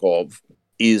track of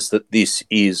is that this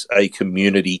is a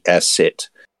community asset,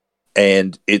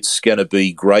 and it's going to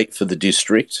be great for the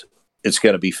district. It's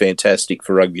going to be fantastic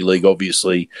for rugby league,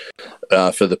 obviously,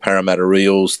 for the Parramatta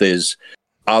Eels. There's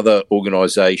other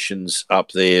organisations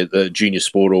up there, the junior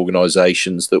sport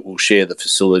organisations that will share the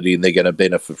facility, and they're going to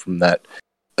benefit from that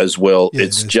as well. Yeah,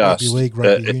 it's just rugby league,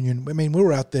 rugby union. I mean, we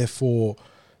were out there for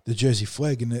the Jersey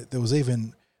Flag, and there was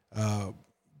even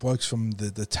blokes from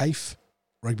the TAFE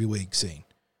rugby league scene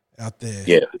out there.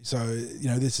 Yeah. So,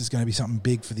 this is going to be something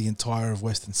big for the entire of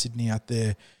Western Sydney out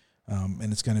there,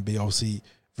 and it's going to be obviously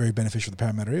very beneficial for the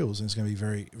Parramatta Eels, and it's going to be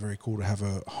very, very cool to have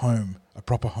a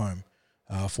proper home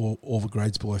for all the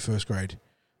grades below first grade,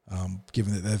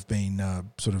 given that they've been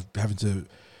sort of having to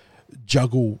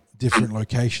juggle different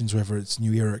locations, whether it's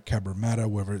New Era at Cabramatta,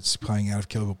 whether it's playing out of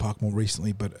Kellyville Park more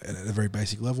recently, but at a very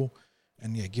basic level.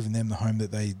 And, giving them the home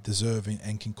that they deserve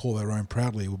and can call their own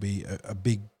proudly will be a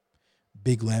big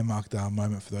landmark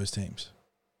moment for those teams.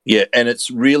 Yeah, and it's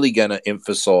really going to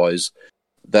emphasise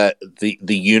that the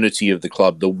unity of the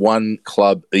club, the one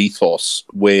club ethos,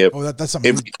 where that's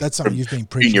something you've been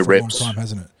preaching for a long time,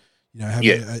 hasn't it?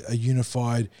 Having a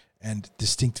unified and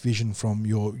distinct vision from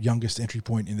your youngest entry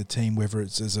point in the team, whether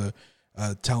it's as a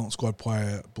talent squad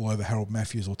player below the Harold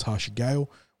Matthews or Tasha Gale,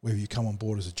 whether you come on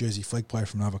board as a Jersey Flag player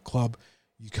from another club,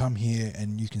 you come here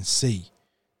and you can see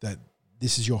that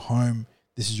this is your home,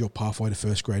 this is your pathway to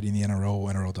first grade in the NRL or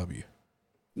NRLW.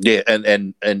 Yeah,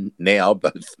 and now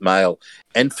both male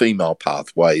and female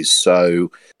pathways,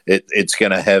 so it's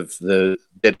going to have the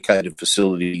dedicated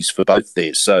facilities for both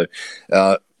there. So,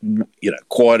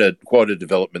 quite a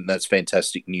development. That's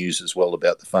fantastic news as well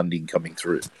about the funding coming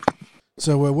through.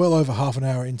 So we're well over half an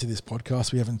hour into this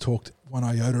podcast. We haven't talked one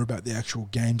iota about the actual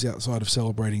games outside of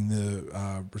celebrating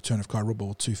the return of Kai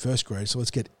Rubble to first grade. So let's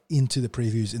get into the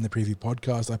previews in the preview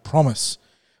podcast. I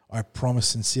promise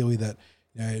sincerely that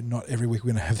not every week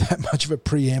we're going to have that much of a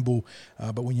preamble,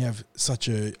 but when you have such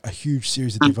a huge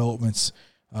series of developments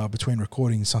between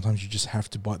recordings, sometimes you just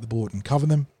have to bite the bullet and cover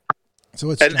them. So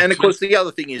let's and of course the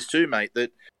other thing is too, mate,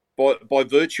 that by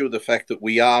virtue of the fact that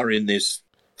we are in this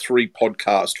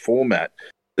 3-podcast format,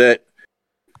 that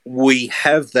we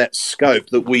have that scope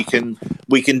that we can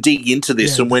dig into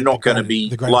this, and we're not going to be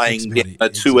laying down a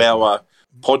 2-hour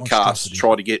podcast to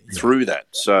try to get through that.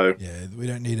 So we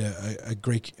don't need a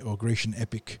Greek or Grecian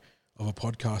epic of a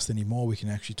podcast anymore. We can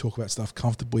actually talk about stuff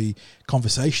comfortably,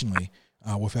 conversationally,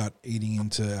 without eating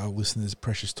into our listeners'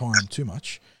 precious time too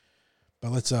much.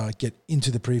 But let's get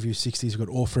into the preview 60s. We've got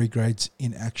all 3 grades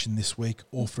in action this week.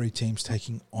 All 3 teams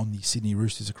taking on the Sydney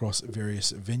Roosters across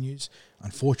various venues.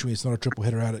 Unfortunately, it's not a triple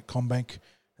header out at CommBank.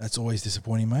 That's always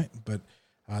disappointing, mate. But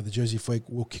the Jersey Flag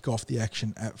will kick off the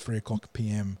action at 3:00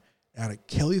 p.m. out at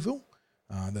Kellyville.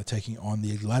 They're taking on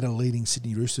the ladder-leading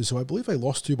Sydney Roosters, who I believe they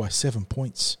lost to by 7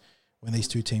 points when these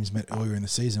two teams met earlier in the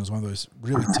season. It was one of those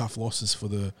really tough losses for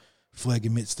the Flag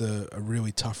amidst a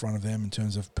really tough run of them in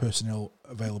terms of personnel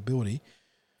availability.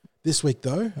 This week,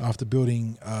 though, after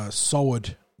building a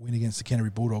solid win against the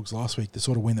Canterbury Bulldogs last week, the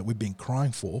sort of win that we've been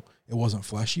crying for, it wasn't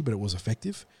flashy, but it was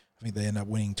effective. I think they ended up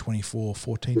winning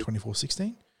 24-14,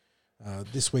 24-16.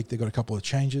 This week, they've got a couple of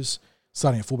changes.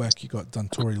 Starting at fullback, you've got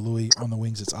Duntori Louis. On the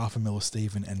wings, it's Arthur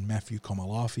Miller-Stephen and Matthew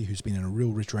Komalafi, who's been in a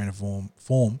real rich reign of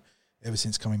form ever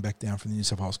since coming back down from the New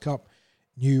South Wales Cup.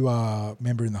 New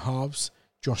member in the halves,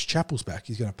 Josh Chappell's back.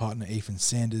 He's going to partner Ethan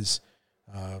Sanders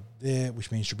there,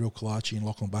 which means Jabril Kalachi and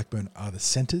Lachlan Blackburn are the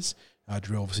centres.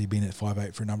 Jabril obviously been at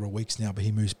 5'8" for a number of weeks now, but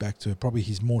he moves back to probably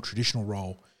his more traditional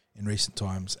role in recent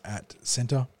times at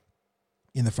centre.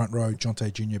 In the front row,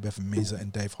 Jonte Jr., Bethan Meza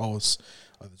and Dave Hollis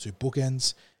are the 2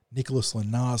 bookends. Nicholas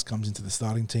Lenars comes into the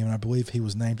starting team, and I believe he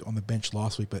was named on the bench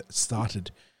last week, but started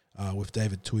with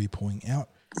David Tui pulling out.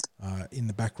 In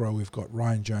the back row, we've got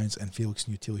Ryan Jones and Felix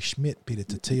Nutili-Schmidt. Peter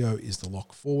Tatio is the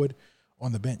lock forward.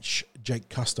 On the bench, Jake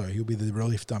Custo. He'll be the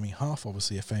relief dummy half,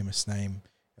 obviously a famous name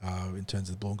in terms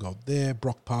of the blue and gold there.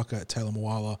 Brock Parker, Taylor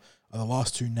Moala are the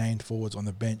last 2 named forwards on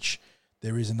the bench.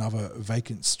 There is another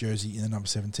vacant jersey in the number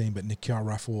 17, but Nikhil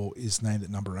Raffle is named at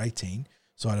number 18,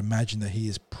 so I'd imagine that he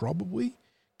is probably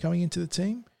coming into the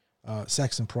team.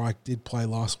 Saxon Pryke did play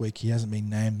last week. He hasn't been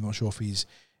named. I'm not sure if he's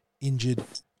injured,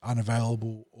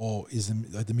 unavailable, or is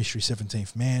the mystery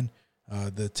 17th man.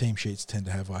 The team sheets tend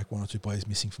to have like 1 or 2 players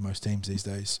missing for most teams these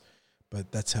days,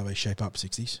 but that's how they shape up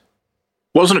 60s.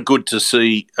 Wasn't it good to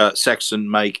see Saxon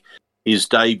make his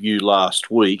debut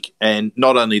last week? And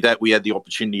not only that, we had the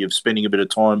opportunity of spending a bit of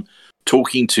time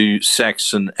talking to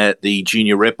Saxon at the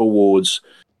Junior Rep Awards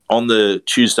on the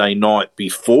Tuesday night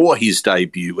before his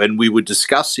debut, and we were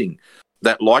discussing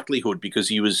that likelihood because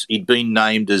he'd been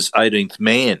named as 18th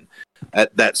man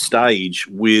at that stage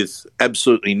with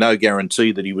absolutely no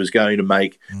guarantee that he was going to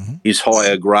make his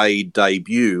higher grade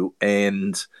debut.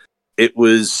 And it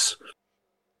was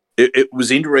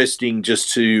interesting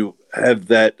just to have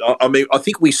that. I mean, I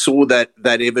think we saw that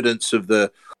evidence of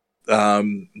the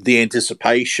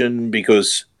anticipation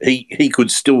because he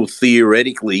could still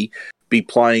theoretically be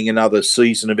playing another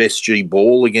season of SG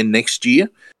ball again next year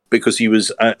because he was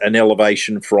an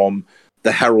elevation from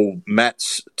the Harold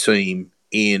Matts team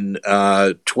in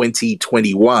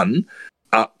 2021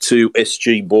 up to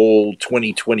SG Ball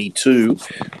 2022,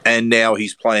 and now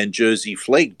he's playing Jersey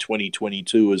Flegg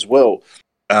 2022 as well.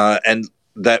 And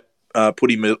that put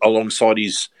him alongside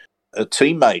his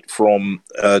teammate from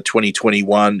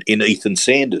 2021 in Ethan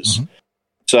Sanders. Mm-hmm.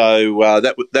 So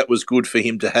that was good for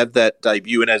him to have that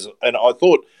debut. And I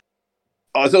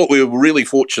thought we were really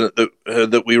fortunate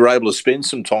that we were able to spend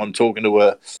some time talking to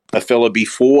a fella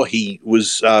before he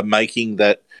was making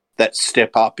that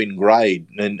step up in grade,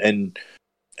 and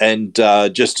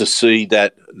just to see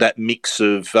that mix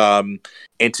of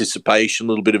anticipation, a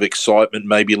little bit of excitement,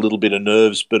 maybe a little bit of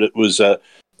nerves, but it was a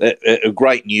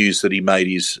great news that he made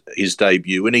his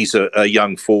debut, and he's a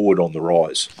young forward on the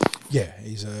rise. Yeah,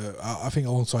 he's I think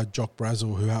alongside Jock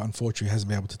Brazel, who unfortunately hasn't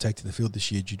been able to take to the field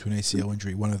this year due to an ACL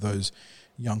injury, one of those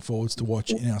young forwards to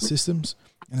watch in our systems.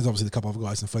 And there's obviously a couple of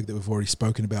guys in the flag that we've already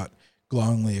spoken about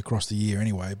glowingly across the year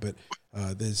anyway, but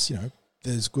there's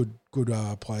good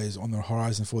players on the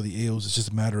horizon for the Eels. It's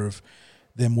just a matter of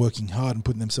them working hard and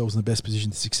putting themselves in the best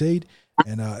position to succeed.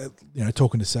 And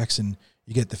talking to Saxon,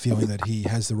 you get the feeling that he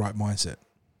has the right mindset.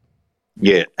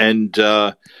 Yeah, and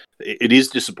it is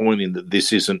disappointing that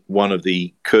this isn't one of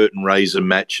the curtain raiser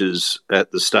matches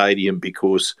at the stadium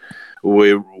because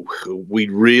we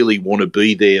really want to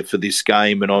be there for this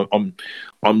game. And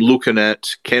I'm looking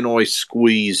at, can I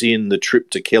squeeze in the trip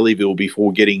to Kellyville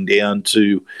before getting down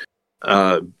to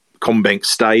Combank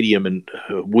Stadium? And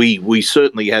we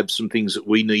certainly have some things that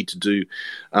we need to do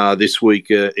this week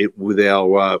with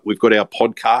we've got our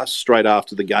podcast straight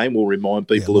after the game. We'll remind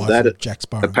people of that at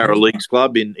the Paraleagues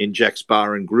Club in Jack's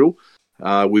Bar and Grill.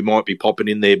 We might be popping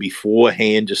in there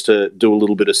beforehand just to do a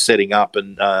little bit of setting up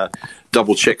and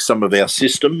double check some of our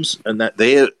systems and that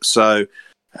there. So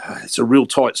it's a real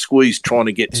tight squeeze trying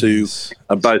to get to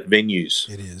both venues.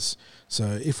 It is.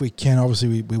 So if we can,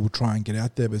 obviously we will try and get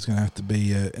out there, but it's going to have to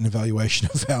be an evaluation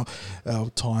of our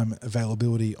time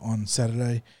availability on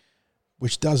Saturday,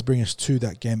 which does bring us to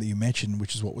that game that you mentioned,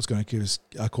 which is what was going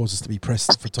to cause us to be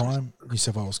pressed for time, New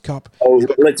South Wales Cup. Oh,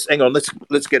 let's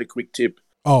get a quick tip.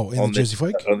 Oh, in the Jersey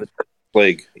Flegg? On the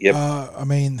Flegg, yep.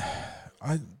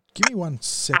 Give me 1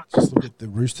 sec, just look at the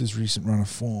Roosters' recent run of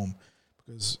form,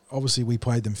 because obviously we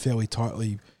played them fairly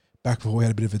tightly back before we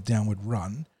had a bit of a downward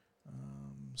run.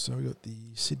 So we got the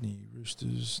Sydney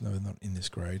Roosters. No, they're not in this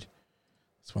grade.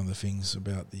 It's one of the things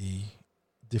about the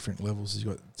different levels is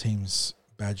you've got teams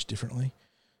badged differently.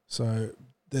 So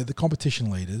they're the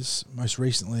competition leaders. Most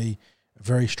recently, a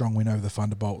very strong win over the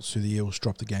Thunderbolts, who the Eels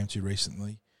dropped the game to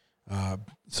recently.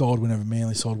 Solid win over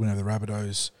Manly, solid win over the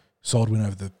Rabbitohs, solid win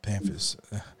over the Panthers.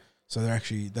 So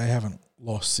they haven't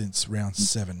lost since round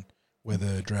 7, where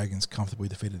the Dragons comfortably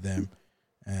defeated them,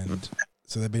 and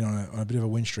so they've been on a bit of a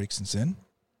win streak since then.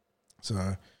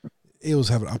 So Eels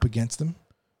have it up against them.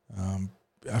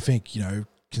 I think,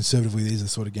 conservatively, these are the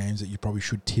sort of games that you probably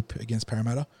should tip against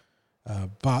Parramatta.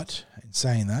 But in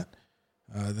saying that,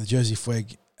 the Jersey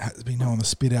Flegg has been known to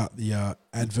spit out the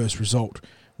adverse result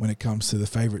when it comes to the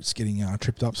favourites getting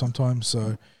tripped up sometimes.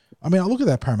 So, I look at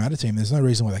that Parramatta team. There's no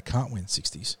reason why they can't win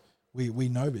 60s. We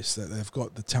know this, that they've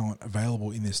got the talent available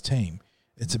in this team.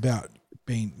 It's about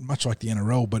being much like the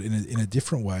NRL, but in a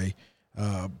different way.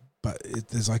 But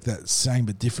there's like that same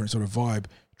but different sort of vibe.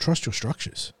 Trust your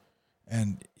structures.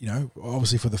 And,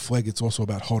 obviously for the Flegg, it's also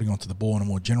about holding on to the ball in a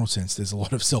more general sense. There's a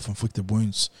lot of self-inflicted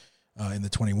wounds in the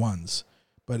 21s.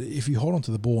 But if you hold on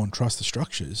to the ball and trust the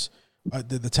structures,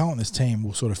 the talent in this team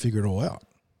will sort of figure it all out.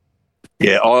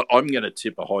 Yeah, I'm going to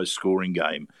tip a high-scoring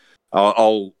game.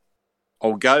 I'll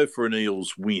go for an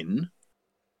Eels win,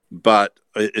 but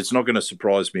it's not going to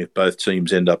surprise me if both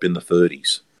teams end up in the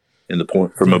 30s.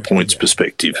 From a points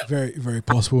perspective. Very, very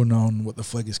possible, knowing what the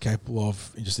Flegg is capable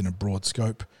of, just in a broad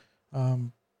scope.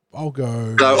 I'll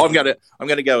go. So I'm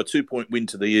going to go a 2-point win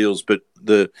to the Eels, but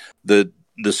the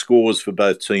the scores for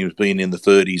both teams being in the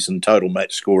 30s and total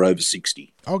match score over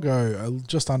 60. I'll go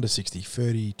just under 60,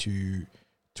 30 to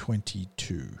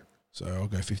 22. So I'll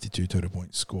go 52 total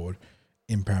points scored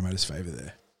in Parramatta's favour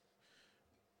there.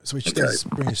 So which does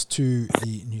bring us to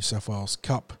the New South Wales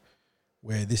Cup,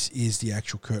 where this is the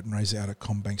actual curtain raiser out at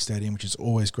CommBank Stadium, which is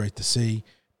always great to see.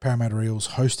 Parramatta Eels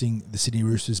hosting the Sydney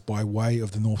Roosters by way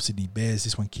of the North Sydney Bears.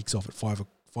 This one kicks off at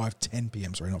 5:10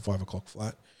 p.m. Sorry, not 5 o'clock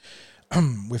flat.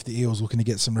 With the Eels looking to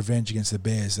get some revenge against the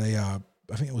Bears. They are,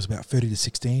 I think it was about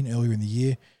 30-16 earlier in the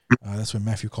year. That's when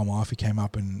Matthew Komalafi came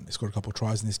up and scored a couple of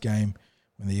tries in this game,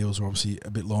 when the Eels were obviously a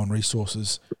bit low on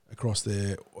resources across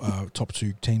their top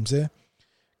two teams there.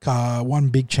 One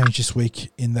big change this week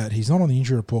in that he's not on the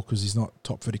injury report because he's not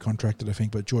top 30 contracted, I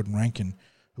think, but Jordan Rankin,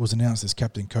 who was announced as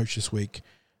captain coach this week,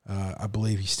 I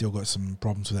believe he's still got some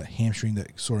problems with that hamstring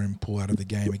that saw him pull out of the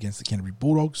game against the Canterbury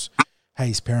Bulldogs.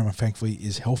 Hayes Perham, thankfully,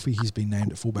 is healthy. He's been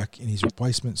named at fullback in his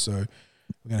replacement, so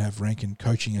we're going to have Rankin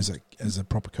coaching as a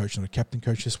proper coach, not a captain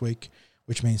coach this week,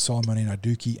 which means Solomon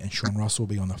Naduki and Sean Russell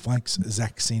will be on the flanks,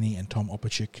 Zach Sini and Tom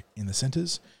Opachik in the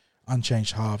centres.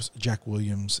 Unchanged halves, Jack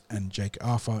Williams and Jake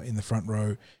Arthur in the front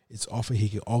row. It's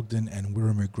Ofahika Ogden and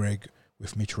Wiramu Greg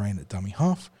with Mitch Rain at dummy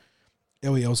half.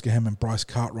 Ellie Elsgaham and Bryce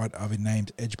Cartwright are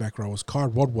named edge-back rowers. Kai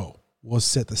Rodwell was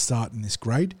set to start in this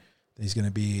grade. He's going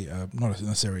to be not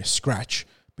necessarily a scratch,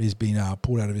 but he's been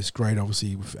pulled out of his grade,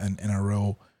 obviously, with an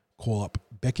NRL call-up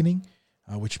beckoning,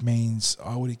 which means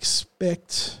I would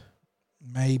expect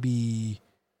maybe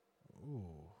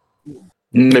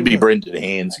Brendan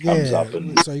Hands comes up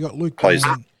and so you got Luke plays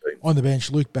Bain on the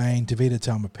bench. Luke Bain, Tavita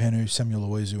Taumapenu, Samuel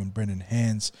Oizu, and Brendan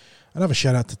Hands. Another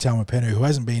shout out to Taumapenu, who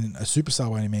hasn't been a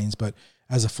superstar by any means, but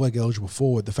as a flag eligible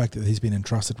forward, the fact that he's been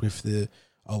entrusted with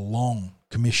a long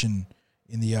commission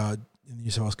in the New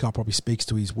South Wales Cup probably speaks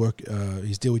to his work,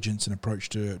 his diligence and approach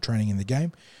to training in the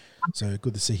game. So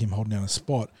good to see him holding down a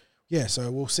spot. Yeah,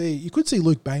 so we'll see. You could see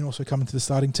Luke Bain also come into the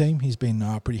starting team. He's been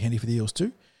pretty handy for the Eels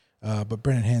too. But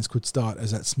Brendan Hands could start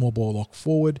as that small ball lock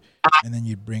forward, and then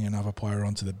you'd bring another player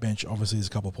onto the bench. Obviously, there's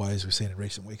a couple of players we've seen in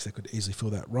recent weeks that could easily fill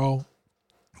that role,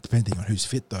 depending on who's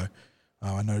fit, though.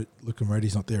 I know Luke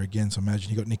Moretti's not there again, so I imagine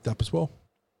he got nicked up as well.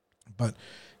 But,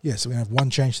 yeah, so we're going to have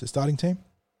one change to the starting team,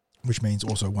 which means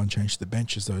also one change to the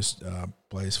bench as those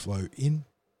players flow in.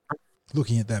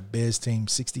 Looking at that Bears team,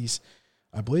 60s,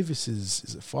 I believe this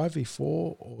is it 5v4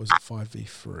 or is it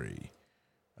 5v3?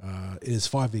 It is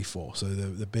 5v4, so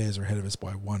the Bears are ahead of us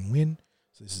by one win.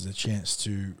 So this is a chance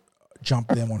to jump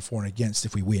them on for and against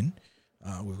if we win.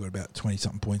 We've got about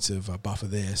 20-something points of buffer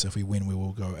there, so if we win, we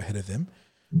will go ahead of them.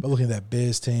 But looking at that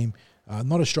Bears team,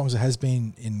 not as strong as it has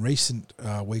been in recent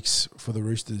weeks for the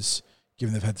Roosters,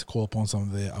 given they've had to call upon some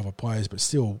of their other players, but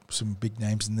still some big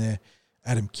names in there.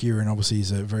 Adam Kieran, obviously,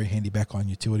 is a very handy backline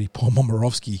utility. Paul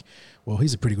Momirovski, well,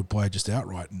 he's a pretty good player just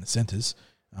outright in the centres.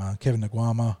 Kevin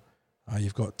Naguama.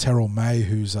 You've got Terrell May,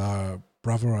 who's a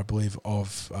brother, I believe,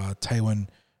 of Taywin,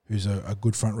 who's a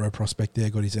good front row prospect there,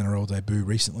 got his NRL debut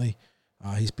recently.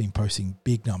 He's been posting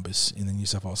big numbers in the New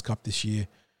South Wales Cup this year.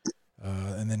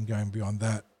 And then going beyond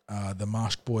that, the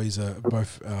Marsh boys are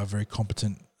both very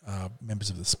competent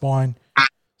members of the spine.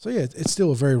 So, yeah, it's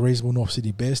still a very reasonable North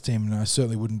Sydney Bears team, and I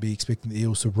certainly wouldn't be expecting the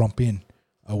Eels to romp in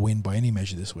a win by any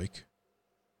measure this week.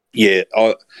 Yeah,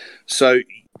 so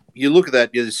you look at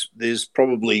that, there's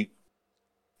probably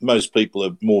most people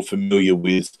are more familiar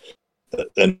with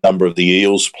a number of the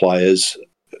Eels players.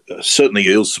 Certainly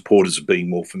Eels supporters have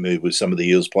been more familiar with some of the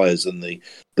Eels players than the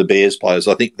Bears players.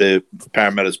 I think the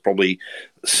Parramatta's probably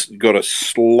got a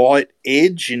slight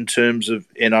edge in terms of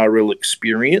NRL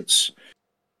experience.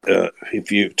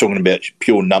 If you're talking about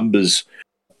pure numbers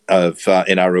of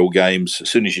NRL games, as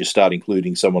soon as you start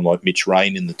including someone like Mitch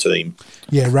Rain in the team.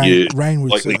 Yeah, Rain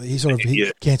was,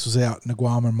 he cancels out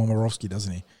Naguama and Momirovski,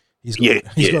 doesn't he? He's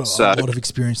got a lot of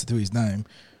experience to his name.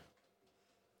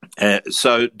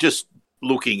 So just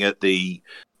looking at the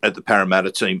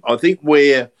Parramatta team, I think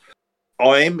where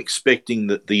I am expecting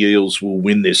that the Eels will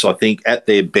win this, I think at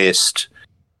their best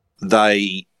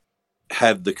they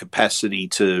have the capacity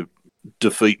to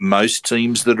defeat most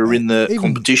teams that are in the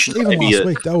competition. Even last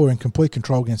week, they were in complete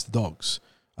control against the Dogs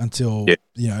until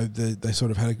they sort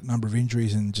of had a number of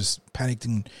injuries and just panicked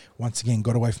and once again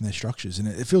got away from their structures. And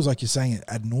it feels like you're saying it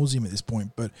ad nauseum at this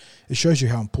point, but it shows you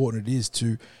how important it is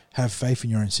to have faith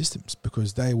in your own systems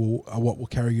because they are what will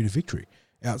carry you to victory.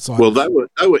 Outside,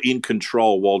 they were in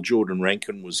control while Jordan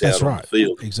Rankin was out on the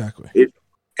field. Exactly.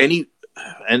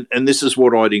 And this is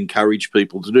what I'd encourage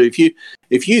people to do.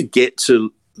 If you get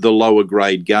to the lower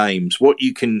grade games, what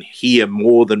you can hear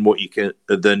more than you can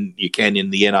in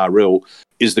the NRL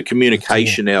is the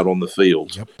communication out on the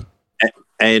field. Yep.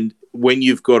 And when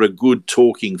you've got a good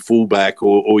talking fullback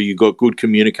or you've got good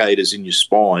communicators in your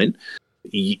spine,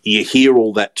 you hear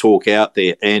all that talk out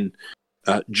there. And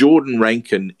Jordan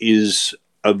Rankin is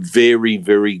a very,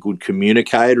 very good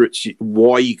communicator. It's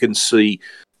why you can see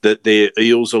that their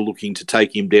Eels are looking to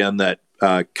take him down that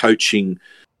coaching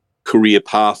career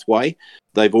pathway.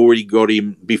 They've already got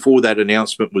him, before that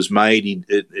announcement was made,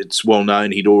 it's well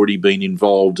known he'd already been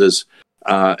involved as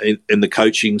in the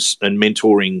coaching and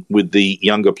mentoring with the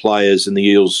younger players in the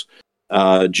Eels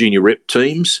junior rep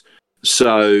teams.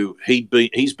 So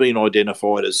he's been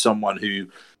identified as someone who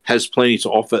has plenty to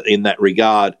offer in that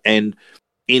regard. And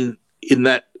in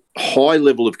that high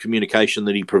level of communication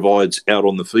that he provides out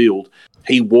on the field,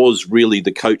 he was really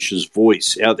the coach's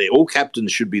voice out there. All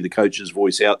captains should be the coach's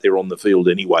voice out there on the field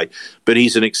anyway, but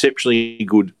he's an exceptionally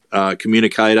good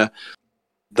communicator.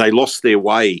 They lost their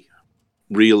way,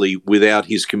 really, without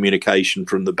his communication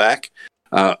from the back.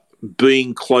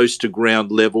 Being close to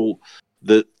ground level,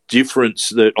 the difference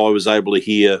that I was able to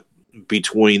hear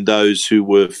between those who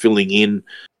were filling in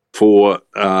for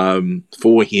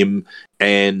him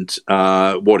and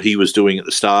what he was doing at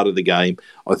the start of the game,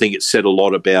 I think it said a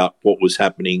lot about what was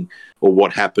happening or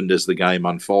what happened as the game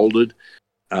unfolded.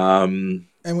 And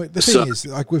the thing is,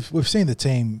 like we've seen the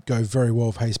team go very well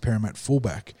with Hayes Perham at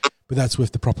fullback, but that's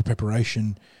with the proper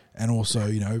preparation and also,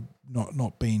 you know,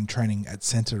 not being training at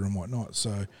centre and whatnot.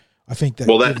 So I think that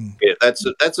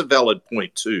that's a valid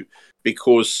point too,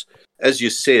 because as you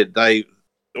said,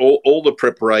 all the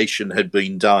preparation had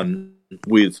been done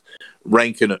with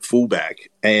Rankin at fullback,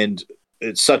 and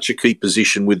it's such a key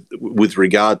position with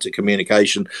regard to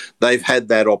communication. They've had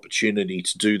that opportunity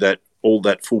to do that, all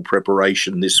that full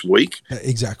preparation this week.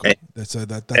 Exactly. That's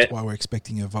why we're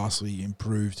expecting a vastly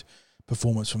improved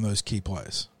performance from those key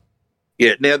players.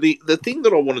 Yeah. Now, the thing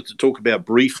that I wanted to talk about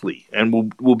briefly,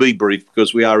 and we'll be brief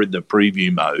because we are in the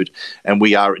preview mode and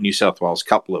we are at New South Wales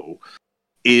Cup level,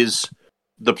 is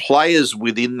the players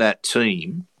within that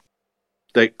team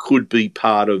that could be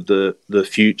part of the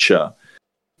future.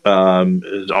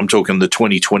 I'm talking the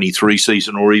 2023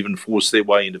 season, or even force their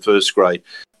way into first grade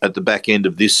at the back end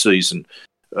of this season.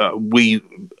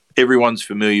 Everyone's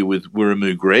familiar with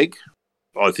Wiramu Greg.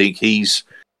 I think he's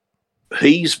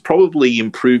probably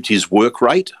improved his work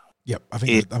rate. Yep, I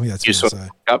think that's fair to say.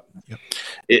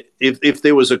 Yep. If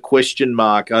there was a question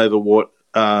mark over what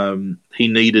he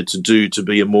needed to do to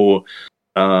be a more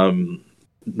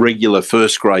regular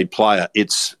first grade player,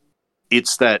 it's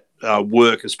that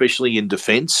work, especially in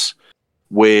defence,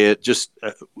 where just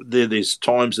there's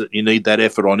times that you need that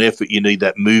effort on effort, you need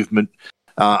that movement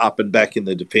up and back in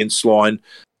the defence line.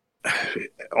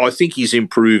 I think he's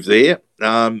improved there.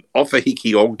 Offa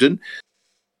Hickey Ogden,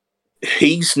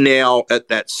 he's now at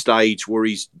that stage where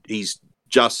he's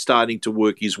just starting to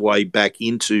work his way back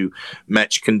into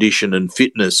match condition and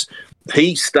fitness.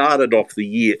 He started off the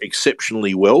year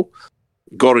exceptionally well,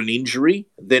 got an injury,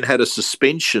 then had a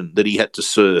suspension that he had to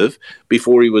serve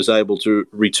before he was able to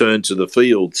return to the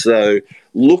field. So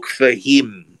look for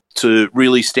him to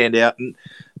really stand out. And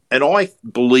I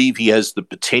believe he has the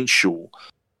potential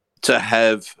to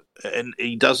have, and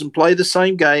he doesn't play the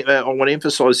same game. I want to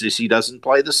emphasise this. He doesn't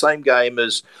play the same game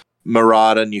as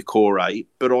Marata Niukore,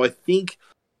 but I think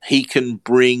he can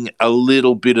bring a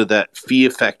little bit of that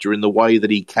fear factor in the way that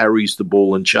he carries the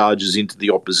ball and charges into the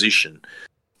opposition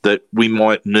that we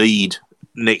might need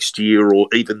next year or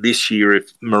even this year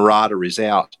if Marata is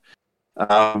out.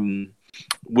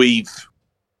 We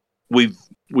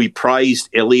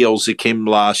praised Eliel Zakim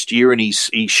last year, and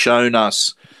he's shown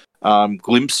us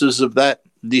glimpses of that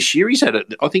this year.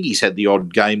 I think he's had the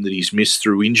odd game that he's missed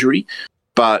through injury,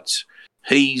 but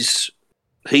he's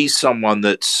someone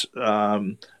that's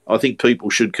I think people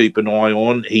should keep an eye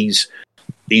on. He's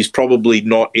probably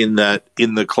not in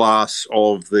the class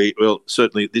of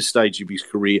certainly at this stage of his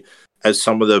career, as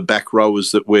some of the back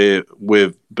rowers that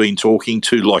we've been talking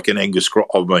to, like an Angus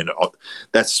Crichton. I mean,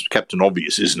 that's Captain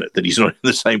Obvious, isn't it? That he's not in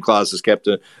the same class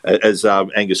as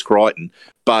Angus Crichton.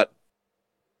 But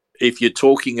if you're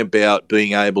talking about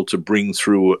being able to bring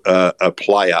through a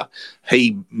player,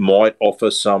 he might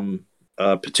offer some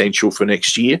potential for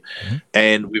next year. Mm-hmm.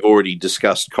 And we've already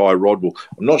discussed Kai Rodwell.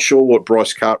 I'm not sure what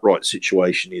Bryce Cartwright's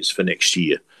situation is for next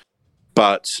year,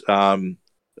 but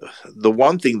the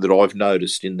one thing that I've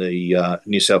noticed in the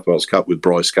New South Wales Cup with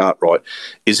Bryce Cartwright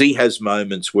is he has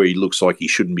moments where he looks like he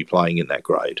shouldn't be playing in that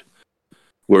grade,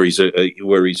 where he's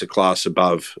a class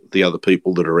above the other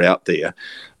people that are out there.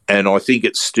 And I think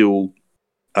it's still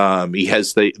he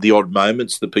has the odd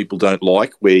moments that people don't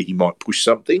like where he might push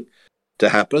something to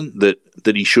happen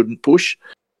that he shouldn't push.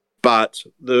 But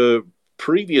the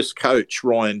previous coach,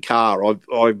 Ryan Carr,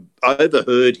 I've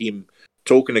overheard him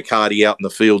talking to Cardi out in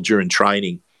the field during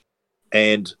training,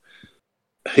 and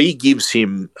he gives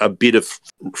him a bit of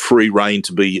free rein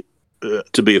to be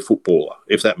a footballer,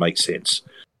 if that makes sense,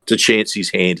 to chance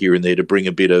his hand here and there, to bring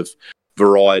a bit of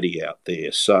variety out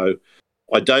there. So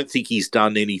I don't think he's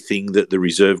done anything that the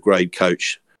reserve grade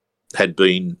coach had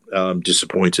been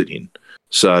disappointed in.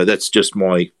 So that's just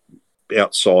my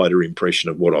outsider impression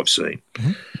of what I've seen.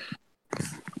 Mm-hmm.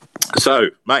 So,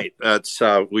 mate,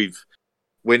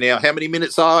 we're now, how many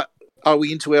minutes are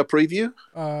we into our preview?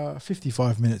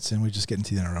 55 minutes, and we're just getting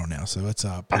to the NRL now. So let's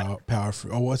power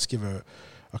through. Let's give a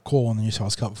call on the New South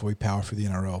Wales Cup before we power through the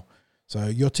NRL. So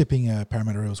you're tipping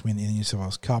Parramatta Eels win in the New South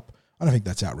Wales Cup. I don't think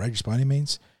that's outrageous by any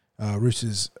means.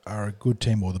 Roosters are a good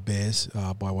team, or the Bears,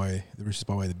 the Roosters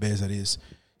by way of the Bears, that is.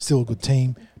 Still a good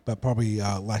team, but probably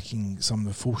lacking some of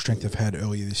the full strength they've had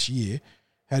earlier this year.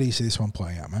 How do you see this one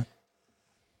playing out, mate?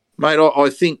 Mate, I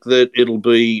think that it'll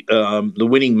be the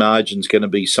winning margin's going to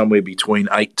be somewhere between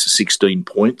 8 to 16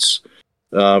 points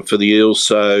for the Eels.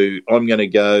 So I'm going to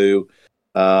go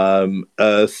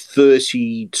a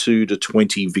 32 to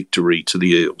 20 victory to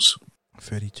the Eels.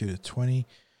 32 to 20.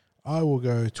 I will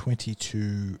go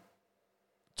 22-12.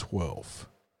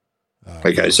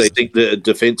 Okay, so you think the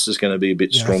defence is going to be a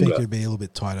bit stronger? I think it'll be a little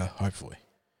bit tighter, hopefully.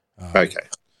 Okay.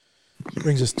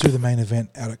 Brings us to the main event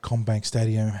out at CommBank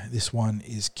Stadium. This one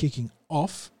is kicking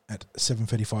off at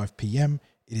 7:35 p.m.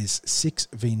 It is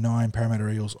 6v9. Parramatta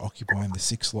Eels occupying the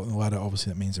 6th slot in the ladder.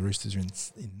 Obviously, that means the Roosters are in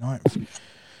 9th.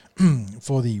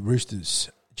 For the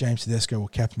Roosters, James Tedesco will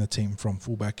captain the team from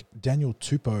fullback Daniel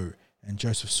Tupou and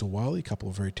Joseph Suwali, a couple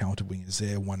of very talented wingers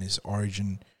there. One is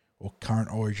Origin or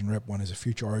current Origin rep. One is a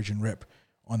future Origin rep.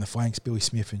 On the flanks, Billy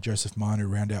Smith and Joseph Manu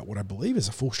round out what I believe is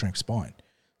a full-strength spine.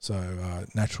 So,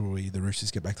 naturally, the Roosters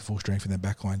get back to full strength in their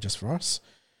backline just for us.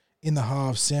 In the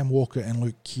halves, Sam Walker and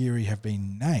Luke Keary have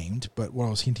been named, but what I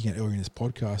was hinting at earlier in this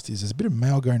podcast is there's a bit of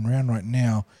mail going around right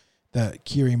now that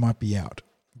Keary might be out,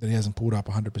 that he hasn't pulled up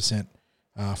 100%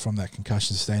 from that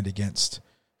concussion sustained against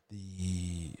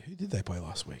the... Who did they play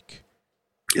last week?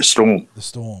 The Storm. The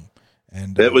Storm.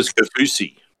 And that was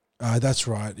Kafusi. That's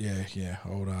right, yeah.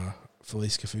 Old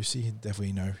Felice Kafusi.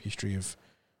 Definitely no history of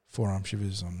forearm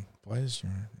shivers on players,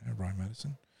 Ryan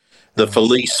Madison. The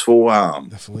Felice forearm.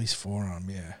 The Felice forearm,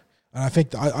 yeah. And I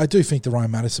think I do think the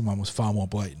Ryan Madison one was far more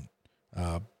blatant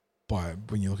by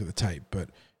when you look at the tape. But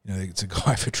it's a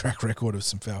guy with a track record of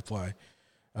some foul play.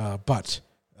 But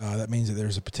that means that there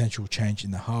is a potential change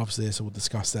in the halves there. So we'll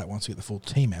discuss that once we get the full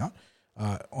team out.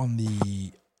 On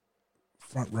the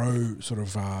front row, sort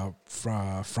of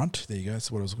front. There you go.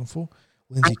 That's what I was looking for.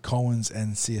 Lindsay Collins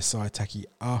and CSI Taki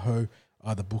Aho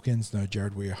are the bookends. No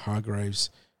Jared Weir-Hargraves.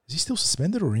 Is he still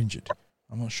suspended or injured?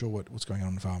 I'm not sure what's going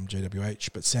on with JWH,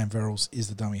 but Sam Verrills is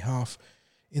the dummy half.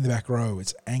 In the back row,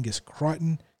 it's Angus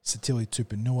Crichton, Satili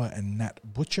Tupanua, and Nat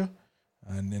Butcher.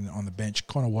 And then on the bench,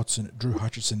 Connor Watson, Drew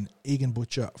Hutchison, Egan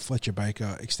Butcher, Fletcher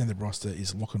Baker. Extended roster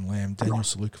is Lachlan Lamb, Daniel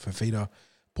Saluka-Fafita,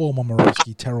 Paul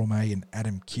Momorowski, Terrell May, and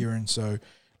Adam Kieran. So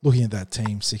looking at that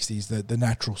team, 60s, the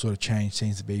natural sort of change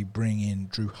seems to be bringing in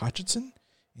Drew Hutchison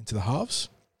into the halves.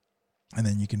 And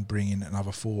then you can bring in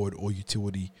another forward or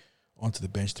utility onto the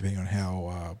bench, depending on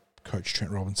how Coach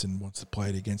Trent Robinson wants to play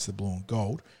it against the blue and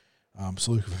gold.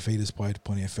 Saluka-Fafita's played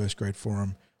plenty of first grade for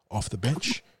him off the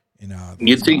bench.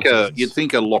 You'd think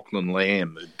a Lachlan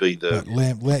Lamb would be the... But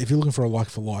Lamb, if you're looking for a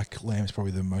like-for-like, Lamb's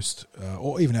probably the most...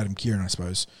 or even Adam Kieran, I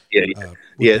suppose.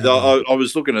 I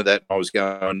was looking at that and I was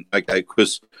going, okay,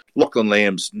 because Lachlan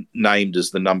Lamb's named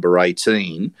as the number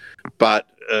 18, but...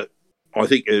 I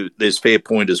think there's fair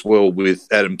point as well with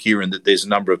Adam Kieran that there's a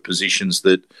number of positions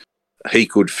that he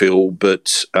could fill,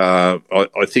 but I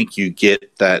think you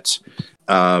get that,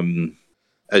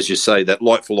 as you say, that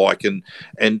like for like.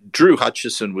 And Drew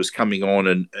Hutchison was coming on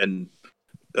and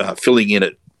filling in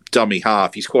at dummy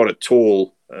half. He's quite a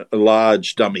tall, a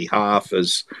large dummy half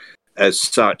as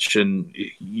such, and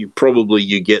you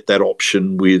get that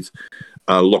option with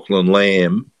Lachlan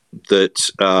Lamb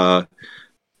that...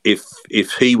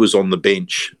 If he was on the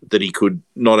bench, that he could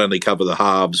not only cover the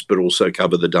halves but also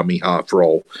cover the dummy half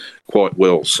role quite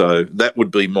well. So that would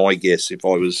be my guess if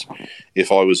I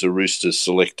was a Roosters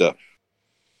selector.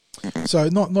 So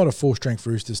not a full strength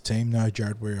Roosters team. No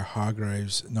Jared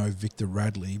Weir-Hargraves, no Victor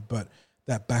Radley, but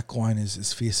that back line is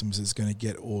as fearsome as it's going to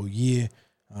get all year.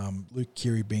 Luke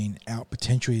Keary being out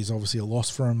potentially is obviously a loss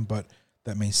for him, but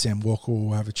that means Sam Walker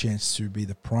will have a chance to be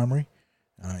the primary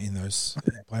in those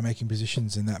playmaking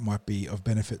positions, and that might be of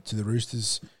benefit to the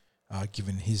Roosters,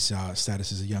 given his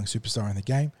status as a young superstar in the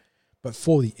game. But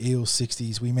for the Eels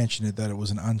 60s, we mentioned it that it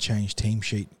was an unchanged team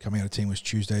sheet coming out of Team West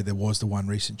Tuesday. There was the one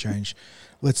recent change.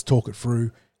 Let's talk it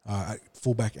through. At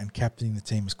fullback and captaining the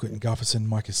team is Quinton Gufferson,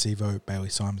 Micah Sevo, Bailey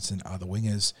Simonson are the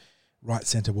wingers. Right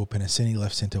centre, Will Penasini.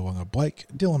 Left centre, Wanga Blake.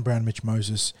 Dylan Brown, Mitch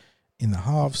Moses in the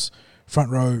halves.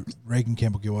 Front row, Reagan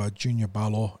Campbell-Gillard, Junior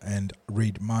Barlow and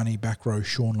Reid Marnie. Back row,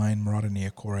 Sean Lane, Murata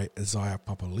Niokore, Isaiah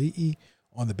Papali'i.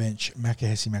 On the bench,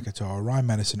 Makahesi Makatoa, Ryan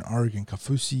Madison, Oregon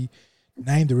Kafusi.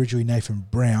 Named originally Nathan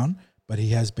Brown, but he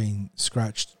has been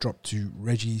scratched, dropped to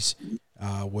Reggie's,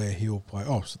 where he will play.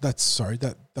 Oh, so that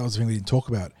was the thing we didn't talk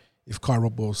about. If Kai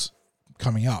Rodwell's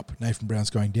coming up, Nathan Brown's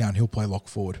going down, he'll play lock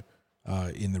forward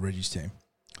in the Reggie's team.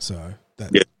 So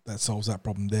that solves that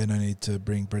problem there. No need to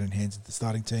bring Brendan Hands into the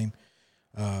starting team.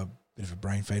 Bit of a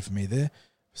brain fade for me there.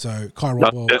 So Kai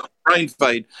Rodwell... Brain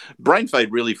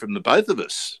fade really from the both of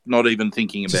us, not even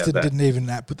thinking about that. Didn't even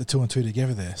put the 2 and 2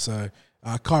 together there. So...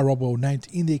 Kai Rodwell named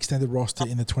in the extended roster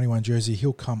in the 21 jersey.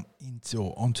 He'll come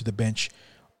onto the bench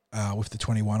with the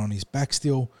 21 on his back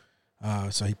still.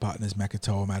 So he partners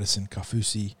Makatoa, Madison,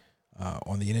 Kafusi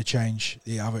on the interchange.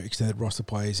 The other extended roster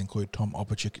players include Tom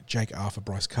Opachik, Jake Arthur,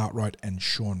 Bryce Cartwright, and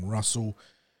Sean Russell.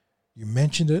 You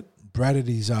mentioned it. Brad at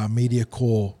his media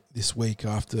call this week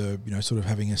after sort of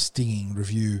having a stinging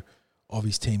review of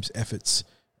his team's efforts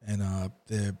and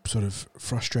their sort of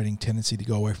frustrating tendency to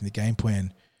go away from the game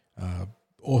plan.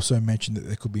 Also mentioned that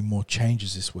there could be more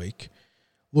changes this week.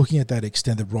 Looking at that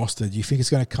extended roster, do you think it's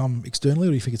going to come externally,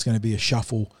 or do you think it's going to be a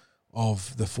shuffle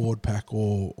of the forward pack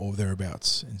or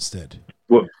thereabouts instead?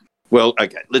 Well,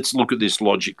 okay, let's look at this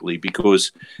logically,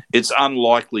 because it's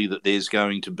unlikely that there's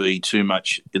going to be too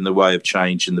much in the way of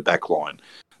change in the back line.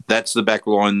 That's the back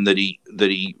line that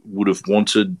he would have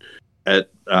wanted at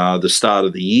the start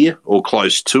of the year or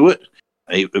close to it.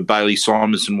 Bailey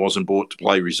Simonson wasn't brought to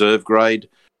play reserve grade.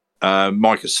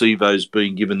 Micah Sevo's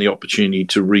been given the opportunity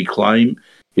to reclaim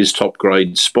his top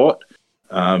grade spot.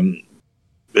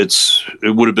 It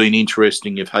would have been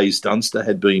interesting if Hayes Dunster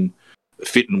had been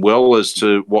fit and well as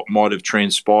to what might have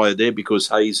transpired there, because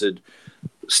Hayes had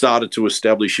started to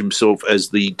establish himself as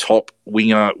the top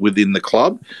winger within the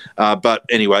club. But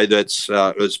anyway, that's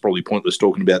probably pointless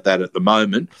talking about that at the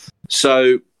moment.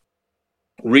 So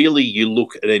really you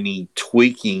look at any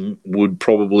tweaking would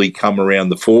probably come around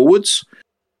the forwards.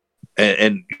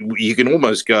 And you can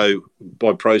almost go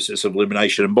by process of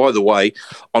elimination. And by the way,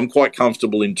 I'm quite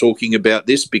comfortable in talking about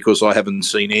this because I haven't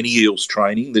seen any Eels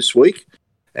training this week.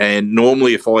 And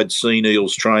normally if I'd seen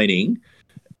Eels training,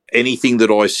 anything that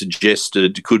I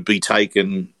suggested could be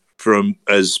taken from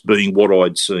as being what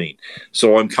I'd seen.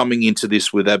 So I'm coming into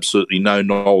this with absolutely no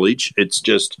knowledge. It's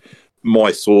just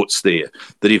my thoughts there.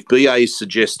 That if BA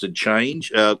suggested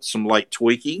change, some late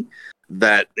tweaking,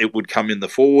 that it would come in the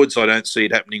forwards. I don't see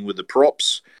it happening with the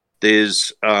props.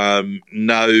 There's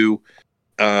no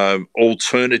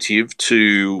alternative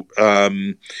to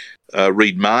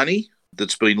Reid Marnie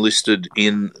that's been listed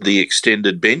in the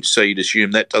extended bench, so you'd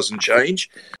assume that doesn't change.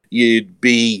 You'd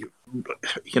be,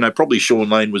 probably Sean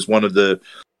Lane was one of the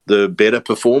better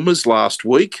performers last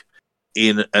week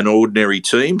in an ordinary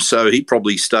team, so he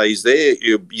probably stays there.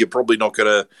 You're probably not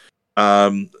going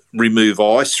to remove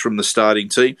Ice from the starting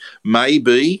team.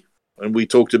 Maybe, and we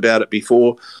talked about it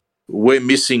before, we're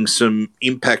missing some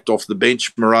impact off the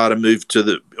bench. Murata moved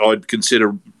I'd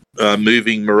consider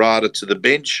moving Murata to the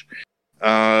bench.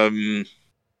 Do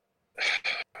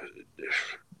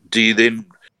you then,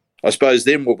 I suppose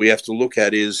then what we have to look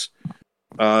at is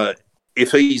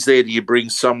if he's there, do you bring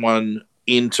someone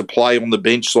in to play on the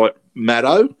bench like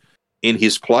Maddo in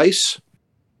his place,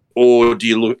 or do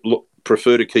you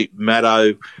prefer to keep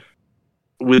Maddo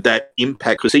with that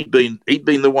impact, because he'd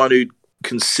been the one who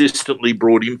consistently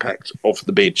brought impact off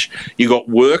the bench. You got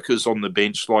workers on the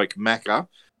bench like Macca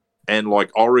and like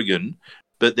Oregon,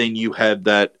 but then you have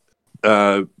that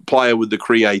player with the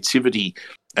creativity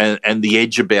and the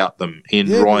edge about them in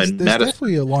Ryan Madison. There's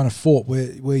definitely a line of thought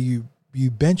where you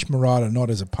bench Murata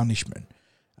not as a punishment,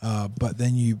 but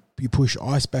then you push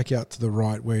Ice back out to the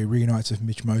right where he reunites with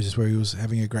Mitch Moses, where he was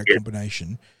having a great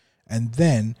combination, and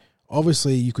then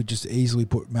obviously you could just easily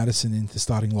put Madison into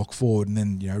starting lock forward, and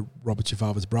then Robert your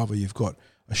father's brother, you've got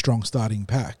a strong starting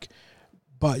pack.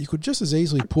 But you could just as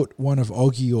easily put one of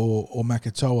Oggy or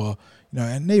Makatoa,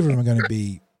 and neither of them are going to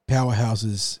be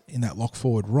powerhouses in that lock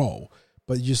forward role.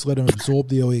 But you just let them absorb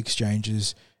the early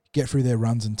exchanges, get through their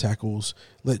runs and tackles,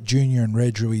 let Junior and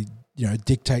Reg really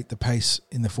dictate the pace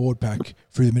in the forward pack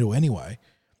through the middle anyway,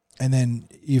 and then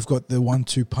you've got the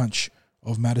 1-2 punch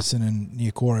of Madison and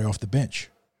Niokore off the bench.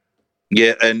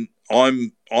 Yeah, and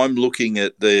I'm looking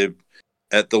at the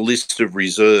list of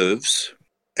reserves,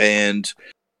 and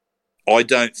I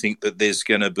don't think that there's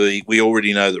going to be. We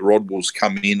already know that Rodwell's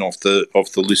come in off the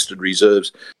listed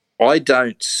reserves. I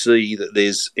don't see that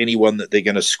there's anyone that they're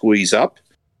going to squeeze up.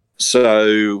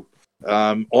 So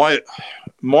my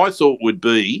thought would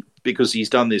be, because he's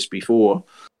done this before,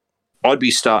 I'd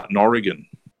be starting Oregon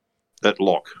at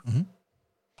lock. Mm-hmm.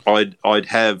 I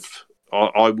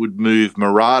would move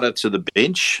Murata to the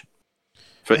bench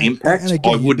for impact. And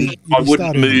again, I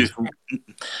wouldn't move.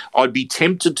 I'd be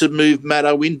tempted to move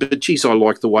Matto in, but geez, I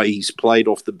like the way he's played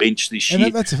off the bench this year.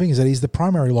 And that's the thing, is that he's the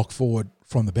primary lock forward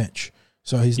from the bench.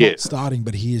 So he's not starting,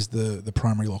 but he is the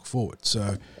primary lock forward.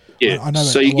 So I know that.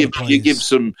 So you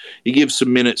give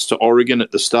some minutes to Oregon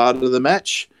at the start of the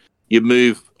match. You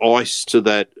move Ice to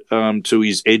that to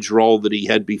his edge role that he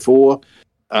had before.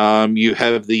 You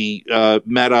have the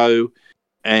Matto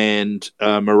and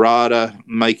Murata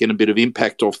making a bit of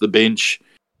impact off the bench,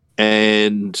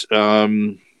 and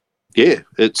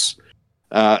it's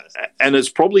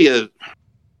probably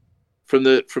from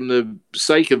the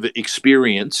sake of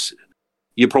experience,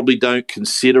 you probably don't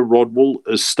consider Rodwell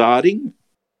as starting,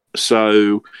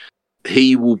 so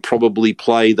he will probably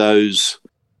play those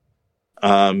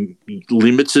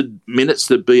limited minutes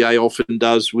that BA often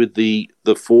does with the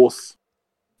fourth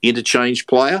interchange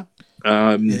player.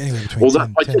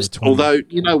 Although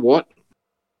you know what,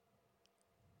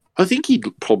 I think he'd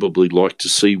probably like to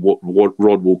see what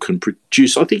Rodwell can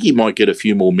produce. I think he might get a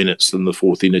few more minutes than the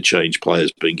fourth interchange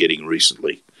player's been getting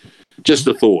recently. Just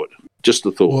a thought.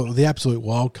 Well, the absolute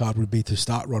wild card would be to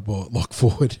start Rodwell at lock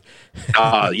forward.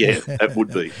 Yeah, that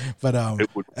would be. But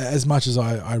as much as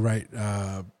I rate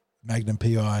Magnum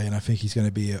PI, and I think he's going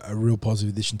to be a real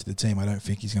positive addition to the team, I don't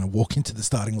think he's going to walk into the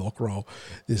starting lock role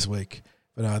this week.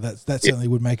 But that certainly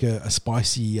would make a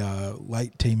spicy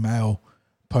late team mail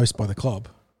post by the club.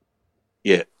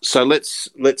 Yeah. So let's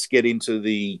get into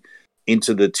the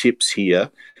tips here.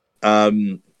 I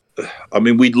mean,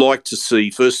 we'd like to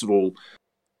see, first of all,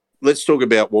 let's talk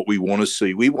about what we want to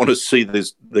see. We want to see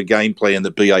the game plan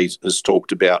that BA has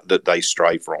talked about that they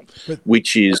stray from,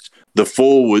 which is the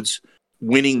forwards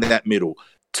winning that middle,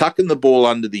 tucking the ball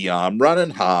under the arm,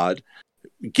 running hard,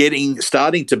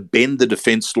 starting to bend the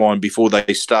defence line before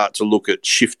they start to look at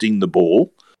shifting the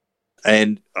ball.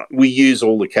 And we use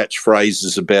all the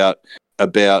catchphrases about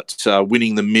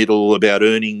winning the middle, about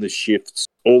earning the shifts,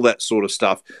 all that sort of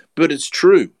stuff. But it's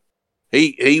true.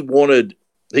 He wanted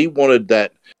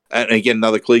that. And again,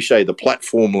 another cliche: the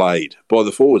platform laid by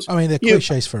the forwards. I mean, they're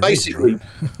cliches for basically.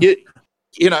 Right?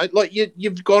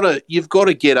 You've got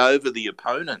to get over the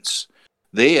opponents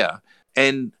there,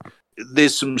 and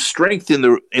there's some strength in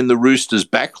the Roosters'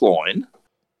 back line.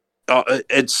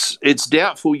 It's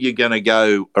doubtful you're going to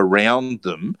go around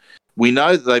them. We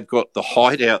know that they've got the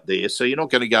height out there, so you're not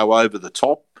going to go over the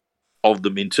top of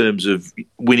them in terms of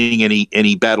winning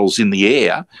any battles in the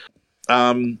air.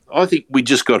 I think we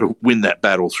just got to win that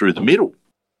battle through the middle,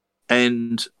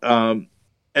 and I'd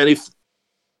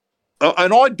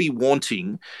be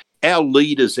wanting our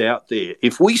leaders out there,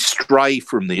 if we stray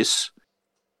from this,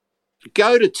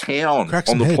 go to town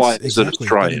on the players that are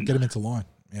straying. Get them into line.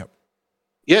 Yep.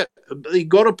 Yeah, you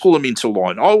got to pull them into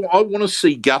line. I want to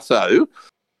see Gutho,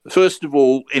 first of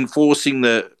all, reinforcing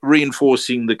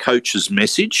the coach's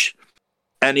message,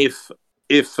 and if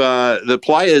the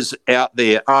players out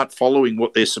there aren't following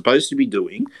what they're supposed to be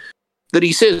doing, that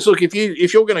he says, look, if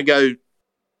you're going to go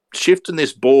shifting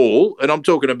this ball, and I'm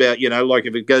talking about, like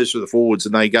if it goes to the forwards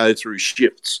and they go through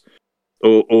shifts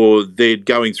or they're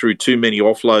going through too many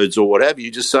offloads or what have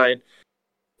you, just saying,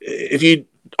 if you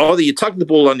tuck the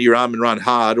ball under your arm and run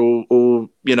hard or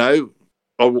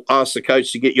I'll ask the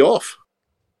coach to get you off.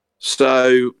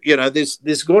 So,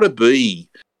 there's got to be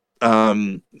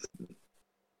a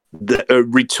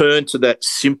return to that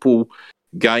simple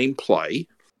gameplay,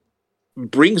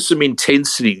 bring some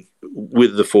intensity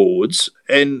with the forwards,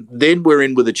 and then we're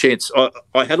in with a chance.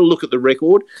 I had a look at the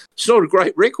record. It's not a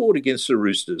great record against the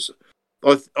Roosters.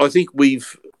 I think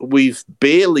we've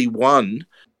barely won.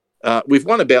 We've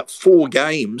won about 4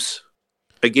 games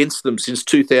against them since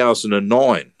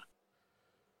 2009.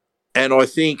 And I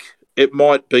think it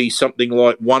might be something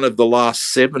like one of the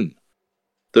last 7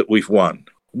 that we've won.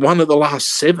 One of the last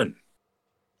 7.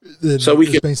 There's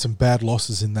been some bad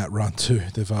losses in that run too.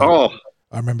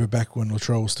 I remember back when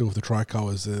Latrell was still with the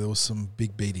Tricolours, there was some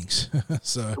big beatings.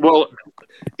 Well,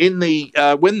 in the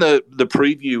when the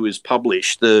preview is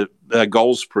published, the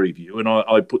goals preview, and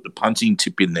I put the punting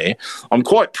tip in there, I'm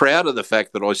quite proud of the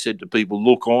fact that I said to people,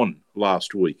 look on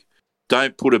last week.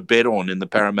 Don't put a bet on in the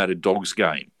Parramatta Dogs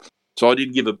game. So I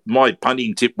didn't my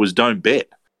punting tip was don't bet.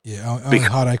 Yeah, only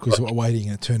heartache was waiting,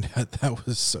 and it turned out that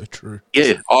was so true.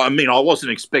 Yeah, I mean, I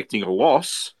wasn't expecting a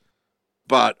loss,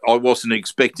 but I wasn't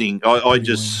expecting. I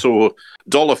just saw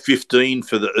 $1.15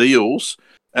 for the Eels,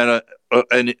 and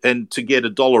to get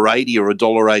 $1.80 or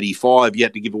 $1.85, you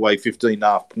had to give away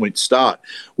 15.5 point start.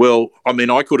 Well, I mean,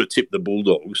 I could have tipped the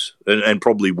Bulldogs and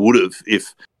probably would have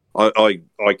if I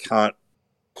can't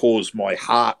cause my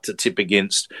heart to tip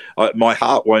against. My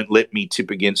heart won't let me tip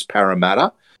against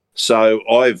Parramatta. So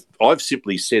I've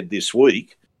simply said this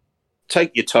week,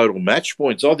 take your total match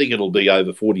points. I think it'll be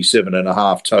over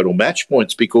 47.5 total match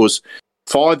points because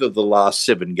 5 of the last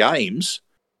 7 games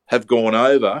have gone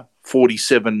over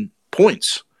 47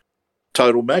 points,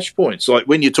 total match points. Like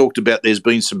when you talked about there's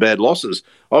been some bad losses.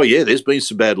 Oh, yeah, there's been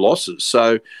some bad losses.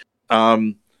 So how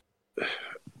am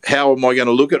I going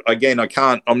to look at it? Again,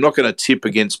 I'm not going to tip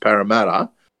against Parramatta.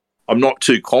 I'm not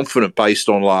too confident based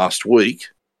on last week.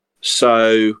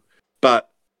 So,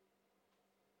 but,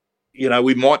 you know,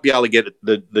 we might be able to get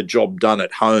the job done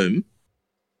at home.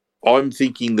 I'm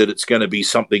thinking that it's going to be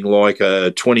something like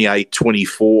a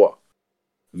 28-24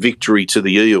 victory to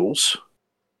the Eels.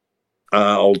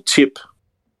 I'll tip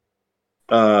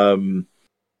Bailey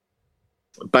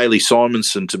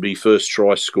Simonson to be first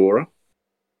try scorer,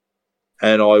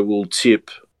 and I will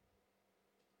tip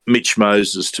Mitch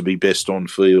Moses to be best on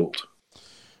field.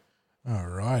 All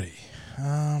righty.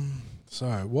 So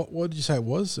what did you say it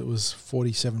was? It was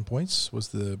 47 points. Was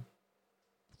the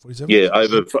 47? Yeah,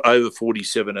 over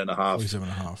 47.5.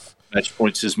 47.5 match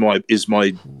points is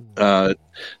my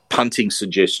punting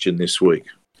suggestion this week.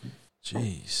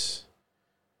 Jeez.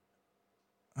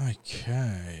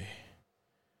 Okay.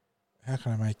 How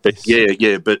can I make this?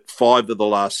 Yeah, but 5 of the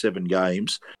last 7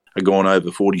 games are gone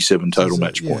over 47 total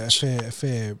match points. A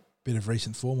fair bit of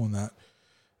recent form on that.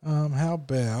 How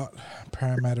about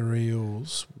Parramatta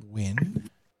Eels win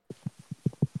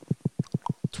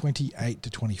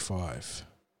 28-25?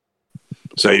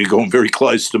 So you're going very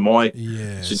close to my.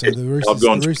 Yeah, so the Roosters, I've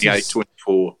gone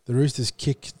 28-24. The Roosters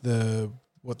kick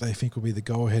what they think will be the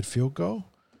go-ahead field goal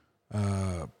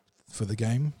for the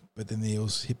game, but then the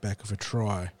Eels hit back with a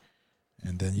try,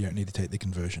 and then you don't need to take the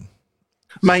conversion.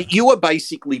 Mate, you are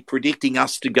basically predicting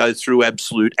us to go through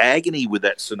absolute agony with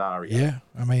that scenario. Yeah,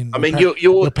 I mean, you're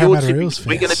tipping, Eels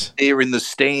we're going to be there in the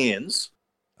stands,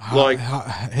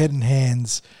 head in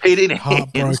hands,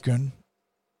 heartbroken.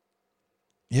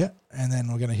 Yeah, and then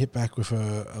we're going to hit back with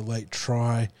a late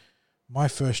try. My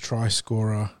first try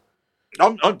scorer.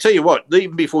 I'll tell you what,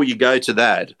 even before you go to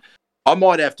that, I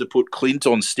might have to put Clint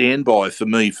on standby for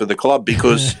the club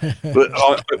because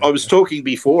I was talking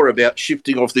before about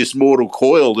shifting off this mortal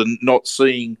coil and not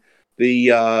seeing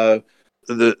the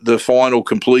final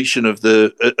completion of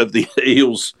the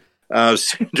Eels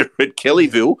centre at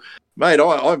Kellyville. Mate,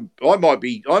 I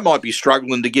might be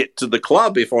struggling to get to the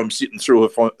club if I'm sitting through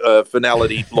a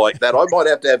finality like that. I might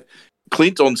have to have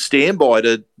Clint on standby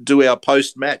to do our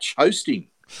post-match hosting.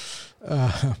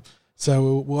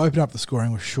 So we'll open up the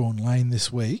scoring with Sean Lane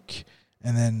this week,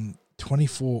 and then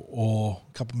 24 or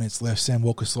a couple of minutes left, Sam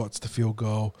Walker slots the field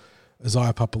goal.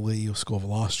 Isaiah Papali'i will score the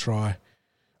last try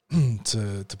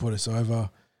to put us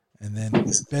over, and then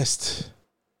best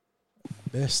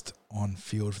on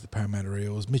field for the Parramatta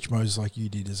Eels. Mitch Moses, like you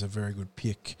did, is a very good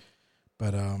pick,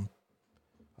 but I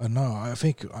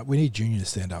think we need Junior to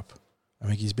stand up. I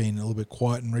think he's been a little bit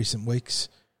quiet in recent weeks.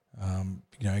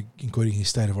 Including his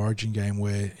State of Origin game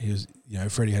where he was,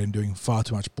 Freddie had him doing far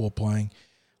too much ball playing.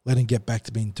 Let him get back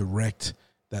to being direct,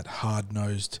 that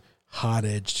hard-nosed,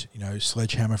 hard-edged,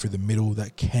 sledgehammer through the middle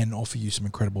that can offer you some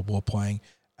incredible ball playing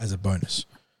as a bonus.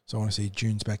 So I want to see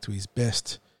June's back to his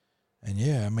best. And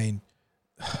yeah, I mean,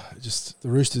 just the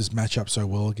Roosters match up so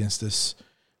well against us.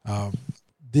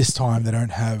 This time they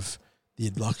don't have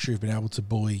the luxury of being able to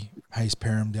bully Hayes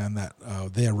Perham down that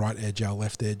their right edge, our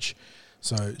left edge.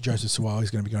 So Joseph Suaalii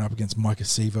is going to be going up against Micah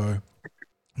Sivo.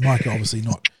 Micah obviously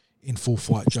not in full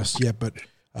flight just yet, but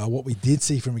what we did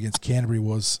see from him against Canterbury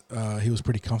was he was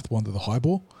pretty comfortable under the high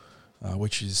ball,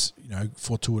 which is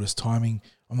fortuitous timing.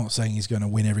 I'm not saying he's going to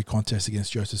win every contest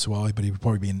against Joseph Suaalii, but he would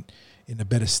probably be in a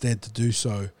better stead to do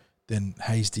so than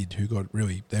Hayes did, who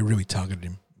they really targeted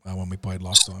him when we played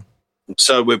last time.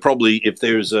 So we're probably, if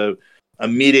there's a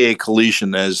mid-air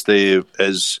collision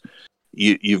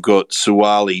you've got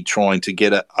Suaalii trying to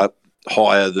get up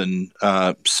higher than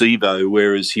Sivo,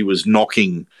 whereas he was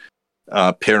knocking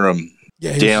Perham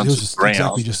down to the ground.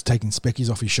 Exactly, just taking speckies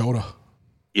off his shoulder.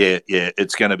 Yeah,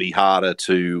 it's going to be harder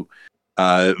to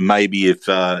maybe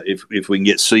if we can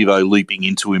get Sivo leaping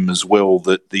into him as well,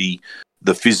 that the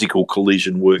physical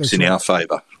collision works in our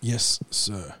favour. Yes,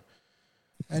 sir.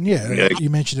 And you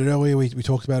mentioned it earlier. We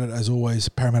talked about it as always.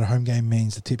 Parramatta home game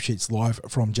means the tip sheet's live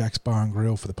from Jack's Bar and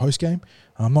Grill for the post game.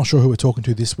 I'm not sure who we're talking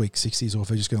to this week, 60s, or if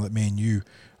they're just going to let me and you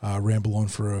ramble on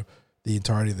for the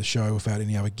entirety of the show without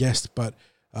any other guest. But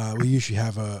we usually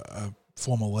have a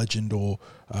former legend or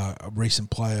a recent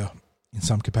player in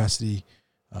some capacity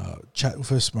chat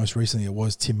with us. Most recently it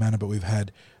was Tim Manor, but we've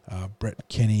had Brett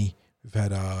Kenny, we've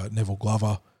had Neville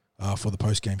Glover for the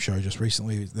post game show just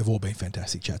recently. They've all been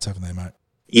fantastic chats, haven't they, mate?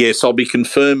 Yes, I'll be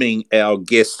confirming our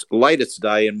guest later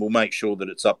today, and we'll make sure that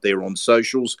it's up there on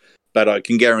socials. But I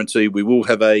can guarantee we will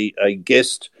have a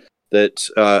guest that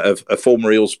a former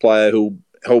Eels player who'll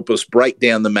help us break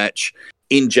down the match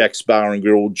in Jack's Bar and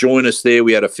Grill. Join us there.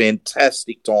 We had a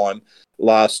fantastic time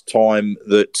last time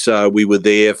that we were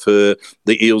there for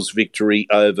the Eels' victory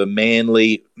over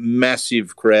Manly.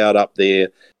 Massive crowd up there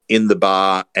in the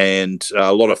bar, and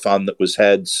a lot of fun that was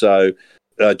had. So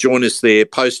join us there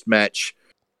post-match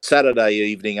Saturday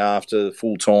evening after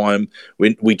full time.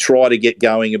 We try to get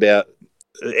going about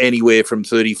anywhere from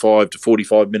 35 to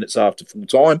 45 minutes after full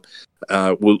time.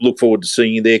 We'll look forward to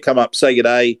seeing you there. Come up, say good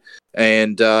day,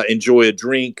 and enjoy a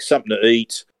drink, something to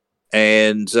eat,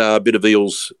 and a bit of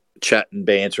Eels chat and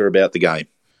banter about the game.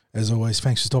 As always,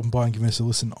 thanks for stopping by and giving us a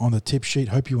listen on the tip sheet.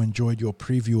 Hope you enjoyed your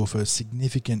preview of a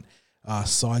significant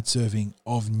side serving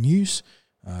of news.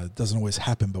 It doesn't always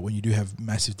happen, but when you do have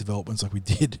massive developments like we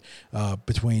did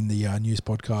between the news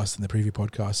podcast and the preview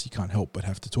podcast, you can't help but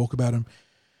have to talk about them.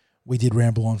 We did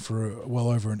ramble on for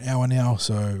well over an hour now,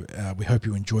 so we hope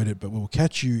you enjoyed it, but we will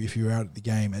catch you if you're out at the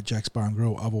game at Jack's Bar and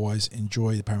Grill. Otherwise,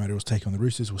 enjoy the Parramatta Eels take on the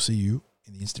Roosters. We'll see you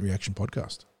in the Instant Reaction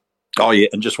podcast. Oh, yeah,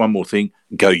 and just one more thing.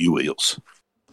 Go you Eels.